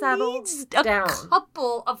like, settle down. A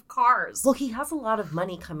couple of cars. Well, he has a lot of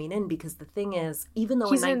money coming in because the thing is, even though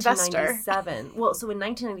in 1997, so in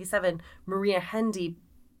 1997, Maria Hendy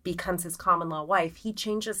becomes his common law wife, he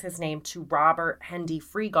changes his name to Robert Hendy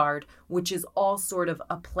Freegard, which is all sort of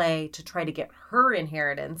a play to try to get her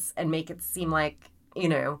inheritance and make it seem like,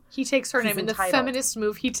 he takes her name. In the feminist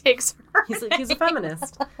move, he takes her He's a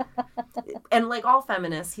feminist. And like all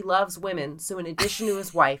feminists, he loves women. So in addition to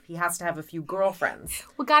his wife, he has to have a few girlfriends.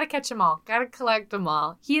 Well, gotta catch them all. Gotta collect them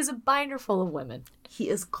all. He is a binder full of women. He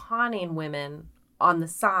is conning women on the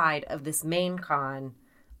side of this main con.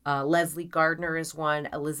 Leslie Gardner is one.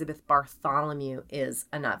 Elizabeth Bartholomew is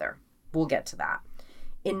another. We'll get to that.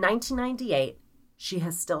 In 1998, she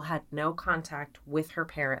has still had no contact with her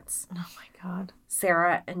parents. Oh, my God.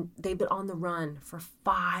 Sarah, and they've been on the run for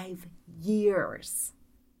 5 years.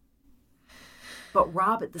 But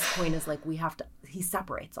Rob at this point is like, he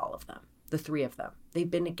separates all of them, the three of them.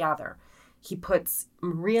 They've been together. He puts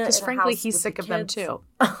Maria in a house with the kids. Because frankly, he's sick of them too.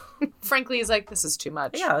 Frankly, he's like, this is too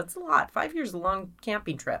much. Yeah, it's a lot. 5 years is a long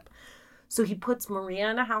camping trip. So he puts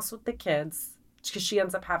Maria in a house with the kids because she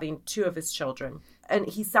ends up having 2 of his children. And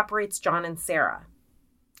he separates John and Sarah.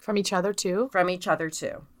 From each other too? From each other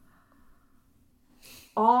too.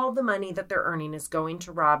 All the money that they're earning is going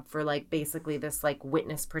to Rob for basically this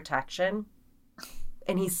witness protection.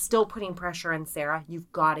 And he's still putting pressure on Sarah.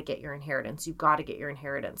 You've got to get your inheritance. You've got to get your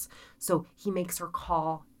inheritance. So he makes her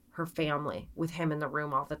call her family with him in the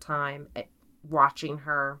room all the time, watching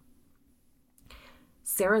her.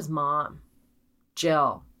 Sarah's mom,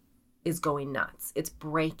 Jill, is going nuts. It's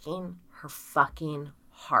breaking her fucking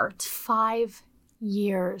heart. 5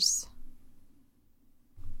 years.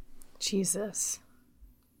 Jesus.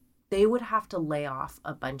 They would have to lay off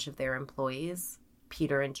a bunch of their employees,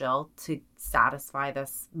 Peter and Jill, to satisfy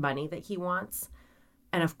this money that he wants.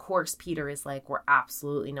 And of course, Peter is like, we're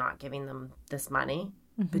absolutely not giving them this money.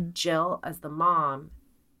 Mm-hmm. But Jill, as the mom,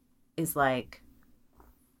 is like,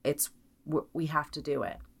 we have to do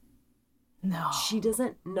it. No. She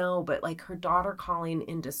doesn't know, but her daughter calling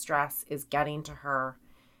in distress is getting to her.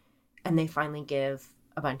 And they finally give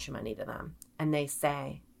a bunch of money to them. And they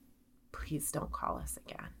say, please don't call us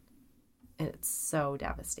again. And it's so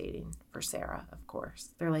devastating for Sarah, of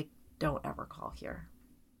course. They're like, don't ever call here.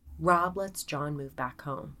 Rob lets John move back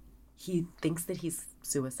home. He thinks that he's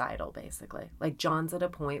suicidal, basically. John's at a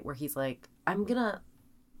point where he's like, I'm going to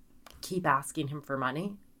keep asking him for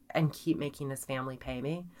money and keep making his family pay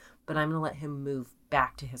me, but I'm going to let him move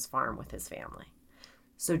back to his farm with his family.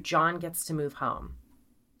 So John gets to move home.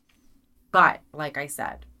 But, like I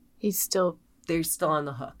said, they're still on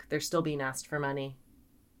the hook. They're still being asked for money.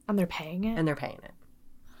 And they're paying it?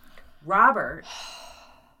 Robert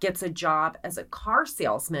gets a job as a car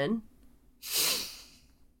salesman,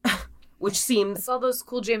 which seems... It's all those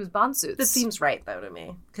cool James Bond suits. That seems right, though, to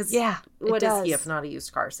me. Because yeah, what is he if not a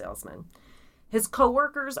used car salesman? His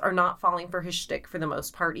coworkers are not falling for his shtick for the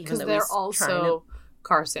most part, even though they're also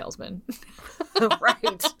car salesmen.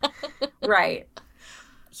 Right.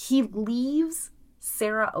 He leaves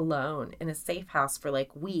Sarah alone in a safe house for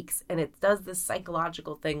weeks, and it does this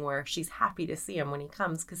psychological thing where she's happy to see him when he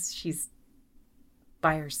comes because she's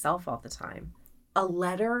by herself all the time. A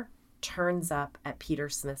letter turns up at Peter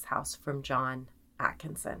Smith's house from John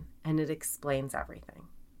Atkinson, and it explains everything.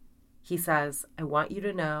 He says, I want you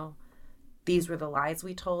to know these were the lies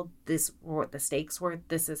we told. This were what the stakes were.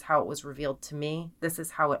 This is how it was revealed to me. This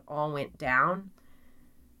is how it all went down.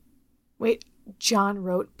 Wait, John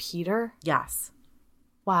wrote Peter? Yes.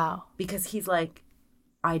 Wow. Because he's like,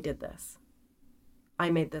 I did this.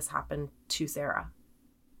 I made this happen to Sarah.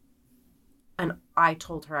 And I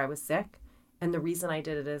told her I was sick. And the reason I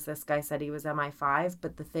did it is this guy said he was MI5.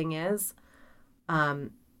 But the thing is,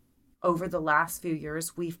 over the last few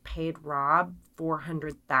years, we've paid Rob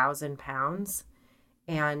 £400,000.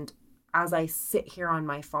 And as I sit here on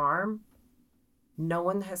my farm, no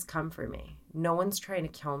one has come for me. No one's trying to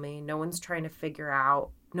kill me. No one's trying to figure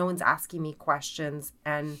out. No one's asking me questions.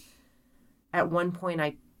 And at one point,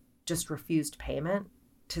 I just refused payment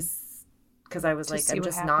to because I was To like, see I'm what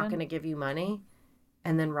just not happened? going to give you money.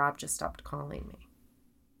 And then Rob just stopped calling me.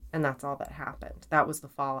 And that's all that happened. That was the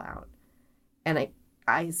fallout. And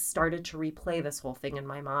I started to replay this whole thing in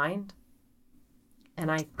my mind.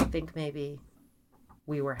 And I think maybe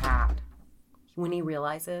we were had. When he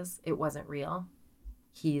realizes it wasn't real,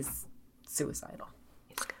 he's suicidal.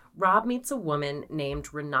 Rob meets a woman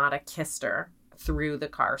named Renata Kister through the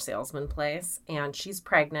car salesman place, and she's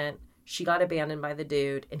pregnant. She got abandoned by the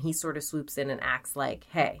dude, and he sort of swoops in and acts like,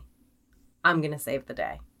 hey, I'm going to save the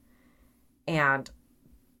day. And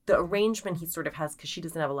the arrangement he sort of has, because she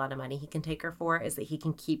doesn't have a lot of money he can take her for, is that he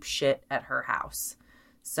can keep shit at her house.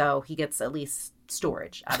 So he gets at least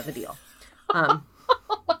storage out of the deal. Oh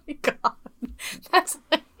my God. That's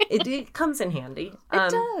It comes in handy.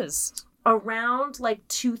 it does. Around like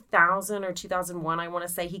 2000 or 2001, I want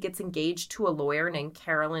to say, he gets engaged to a lawyer named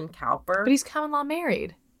Carolyn Cowper. But he's common law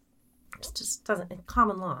married. It just doesn't,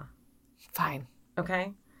 common law. Fine.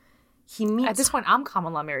 Okay. He meets, At this point, I'm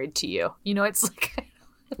common law married to you. You know, it's like...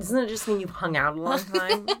 doesn't it just mean you've hung out a long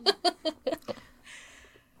time?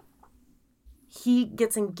 He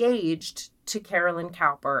gets engaged to Carolyn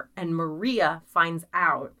Cowper, and Maria finds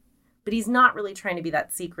out, but he's not really trying to be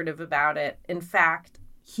that secretive about it. In fact,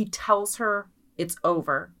 he tells her it's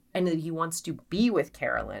over and that he wants to be with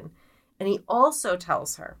Carolyn. And he also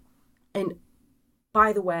tells her, and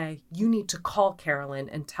by the way, you need to call Carolyn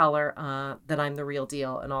and tell her that I'm the real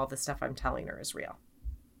deal and all the stuff I'm telling her is real.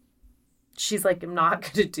 She's like, I'm not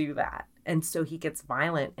going to do that. And so he gets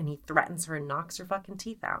violent and he threatens her and knocks her fucking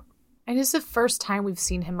teeth out. And it's the first time we've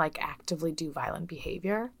seen him like actively do violent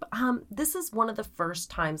behavior. This is one of the first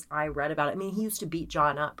times I read about it. I mean, he used to beat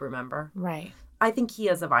John up, remember? Right. I think he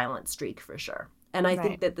has a violent streak for sure. And I Right.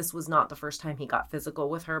 think that this was not the first time he got physical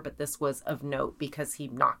with her, but this was of note because he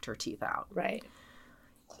knocked her teeth out. Right.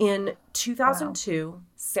 In 2002,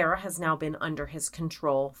 Sarah has now been under his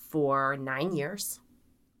control for 9 years.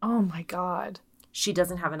 Oh my God. She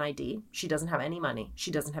doesn't have an ID. She doesn't have any money. She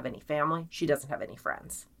doesn't have any family. She doesn't have any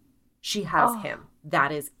friends. She has him.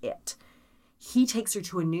 That is it. He takes her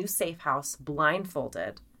to a new safe house,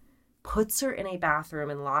 blindfolded, puts her in a bathroom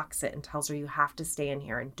and locks it and tells her, you have to stay in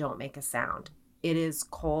here and don't make a sound. It is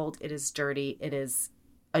cold. It is dirty. It is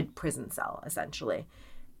a prison cell, essentially.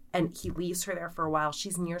 And he leaves her there for a while.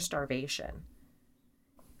 She's near starvation.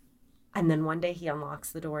 And then one day he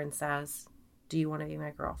unlocks the door and says, do you want to be my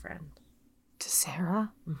girlfriend? To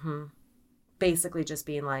Sarah? Mm-hmm. Basically just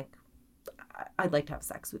being like, I'd like to have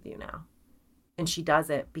sex with you now. And she does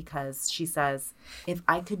it because she says, if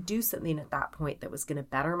I could do something at that point that was going to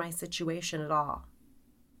better my situation at all,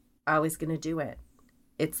 I was going to do it.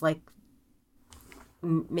 It's like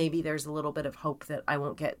maybe there's a little bit of hope that I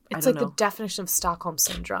won't get, It's like the definition of Stockholm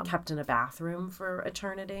Syndrome. kept in a bathroom for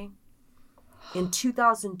eternity. In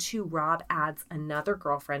 2002, Rob adds another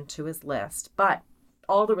girlfriend to his list, but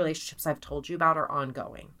all the relationships I've told you about are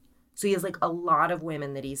ongoing. So he has like a lot of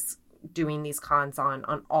women that he's doing these cons on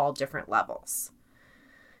all different levels.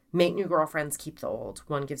 Make new girlfriends, keep the old.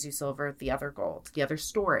 One gives you silver, the other gold, the other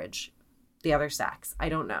storage, the other sex. I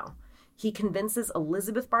don't know. He convinces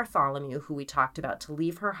Elizabeth Bartholomew, who we talked about, to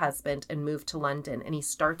leave her husband and move to London. And he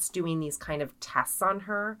starts doing these kind of tests on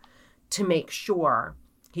her to make sure,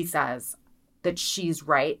 he says, that she's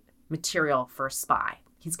right material for a spy.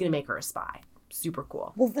 He's going to make her a spy. Super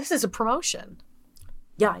cool. Well, this is a promotion.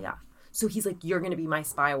 Yeah. So he's like, you're going to be my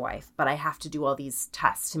spy wife, but I have to do all these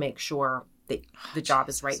tests to make sure that the job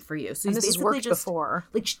is right for you. So And he's this has basically worked just before.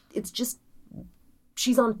 like, it's just,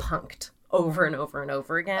 she's on Punk'd over and over and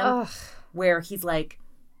over again, where he's like,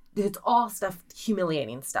 it's all stuff,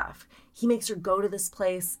 humiliating stuff. He makes her go to this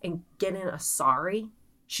place and get in a sari.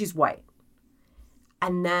 She's white.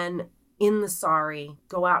 And then in the sari,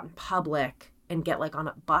 go out in public and get like on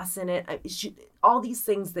a bus in it. All these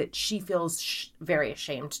things that she feels very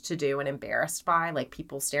ashamed to do and embarrassed by, like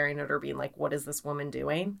people staring at her being like, what is this woman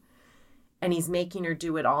doing? And he's making her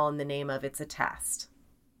do it all in the name of it's a test.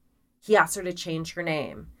 He asks her to change her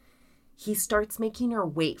name. He starts making her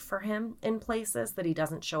wait for him in places that he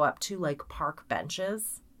doesn't show up to, like park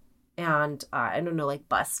benches and, I don't know, like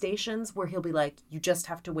bus stations where he'll be like, you just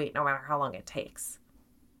have to wait no matter how long it takes.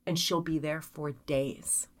 And she'll be there for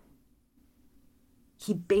days.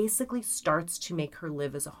 He basically starts to make her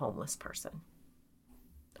live as a homeless person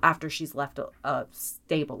after she's left a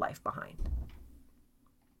stable life behind.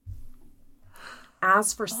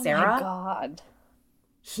 As for Sarah, Oh my God.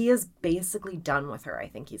 he is basically done with her, I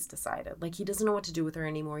think he's decided. Like, he doesn't know what to do with her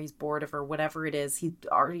anymore. He's bored of her, whatever it is. He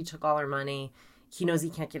already took all her money. He knows he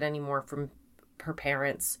can't get any more from her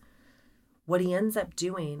parents. What he ends up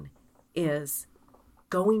doing is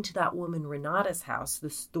going to that woman Renata's house,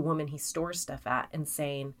 the woman he stores stuff at, and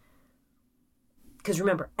saying, because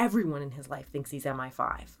remember, everyone in his life thinks he's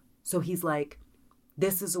MI5. So he's like,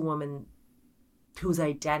 this is a woman whose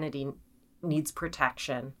identity needs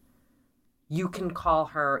protection. You can call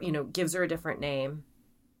her, gives her a different name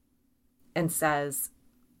and says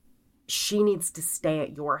she needs to stay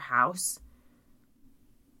at your house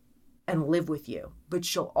and live with you, but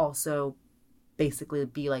she'll also basically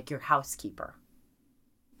be like your housekeeper.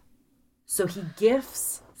 So he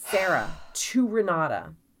gifts Sarah to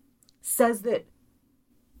Renata, says that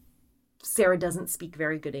Sarah doesn't speak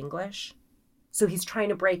very good English. So he's trying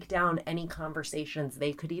to break down any conversations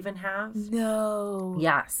they could even have. No.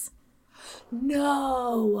 Yes.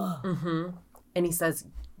 No. Mm-hmm. And he says,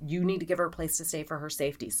 you need to give her a place to stay for her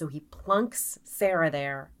safety. So he plunks Sarah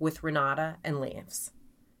there with Renata and leaves.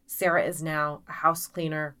 Sarah is now a house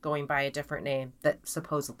cleaner going by a different name that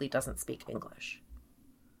supposedly doesn't speak English.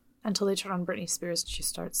 Until they turn on Britney Spears and she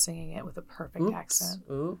starts singing it with a perfect accent.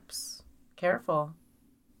 Oops. Careful.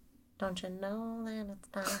 Don't you know that it's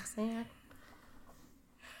toxic?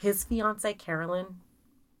 His fiance, Carolyn,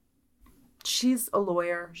 she's a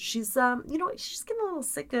lawyer. She's, she's getting a little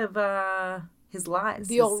sick of his lies.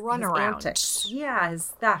 The old runaround. His antics. Yeah, his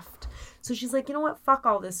theft. So she's like, you know what? Fuck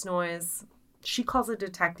all this noise. She calls a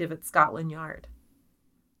detective at Scotland Yard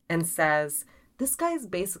and says, this guy's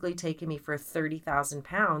basically taken me for 30,000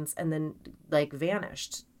 pounds and then,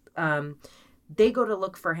 vanished. They go to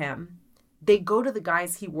look for him. They go to the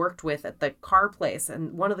guys he worked with at the car place,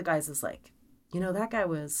 and one of the guys is like, that guy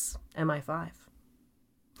was MI5.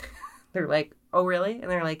 They're like, oh, really? And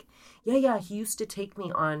they're like, yeah, he used to take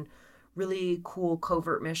me on really cool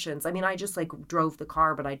covert missions. I mean, I just drove the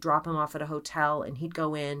car, but I'd drop him off at a hotel and he'd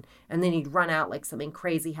go in and then he'd run out like something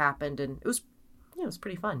crazy happened. And it was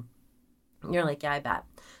pretty fun. And you're like, yeah, I bet.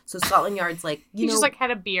 So Scotland Yard's like, he just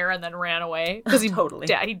had a beer and then ran away because he totally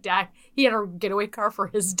he died. He had a getaway car for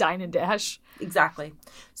his dine and dash. Exactly.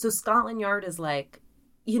 So Scotland Yard is like,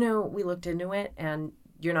 we looked into it and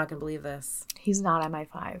you're not going to believe this. He's not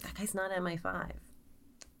MI5. That guy's not MI5.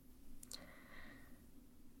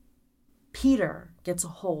 Peter gets a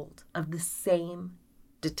hold of the same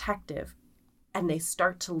detective and they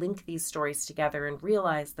start to link these stories together and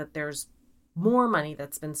realize that there's more money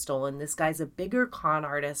that's been stolen. This guy's a bigger con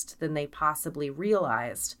artist than they possibly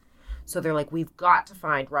realized. So they're like, we've got to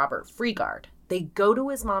find Robert Freegard. They go to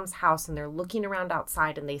his mom's house and they're looking around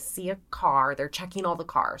outside and they see a car. They're checking all the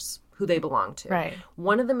cars, who they belong to. Right.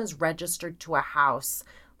 One of them is registered to a house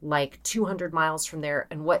 200 miles from there.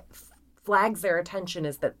 And what flags their attention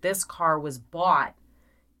is that this car was bought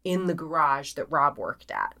in the garage that Rob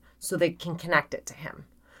worked at. So they can connect it to him.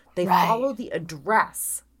 They follow the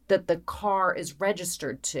address that the car is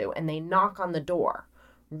registered to and they knock on the door.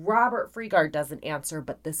 Robert Freegard doesn't answer,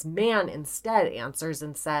 but this man instead answers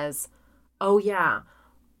and says, oh yeah,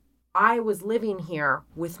 I was living here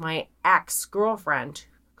with my ex-girlfriend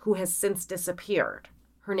who has since disappeared.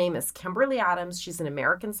 Her name is Kimberly Adams. She's an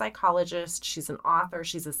American psychologist. She's an author.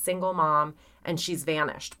 She's a single mom, and she's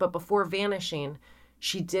vanished. But before vanishing,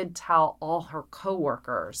 she did tell all her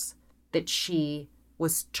coworkers that she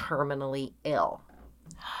was terminally ill,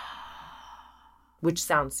 which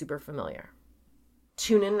sounds super familiar.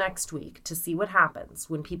 Tune in next week to see what happens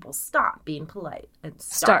when people stop being polite and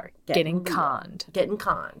start getting conned. Getting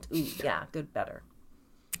conned. Ooh, yeah, good, better.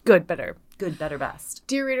 Good, better. Good, better, best.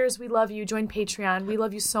 Dear readers, we love you. Join Patreon. We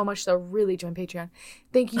love you so much, though. Really, join Patreon.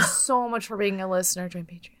 Thank you so much for being a listener. Join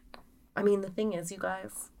Patreon. I mean, the thing is, you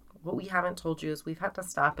guys, what we haven't told you is we've had to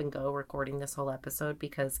stop and go recording this whole episode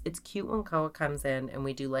because it's cute when Koa comes in and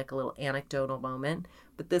we do a little anecdotal moment.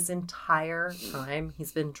 But this entire time,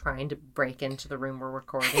 he's been trying to break into the room we're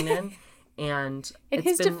recording in. And in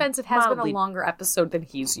his defense, it has been a longer episode than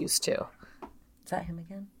he's used to. Is that him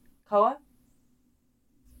again? Koa?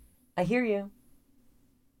 I hear you.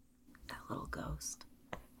 That little ghost.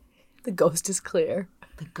 The ghost is clear.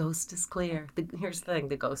 The ghost is clear. Here's the thing.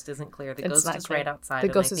 The ghost isn't clear. The It's ghost is clear. right outside. The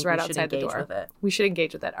ghost is right outside the door. With it. We should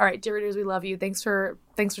engage with it. All right, dear readers, we love you. Thanks for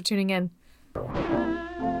tuning in.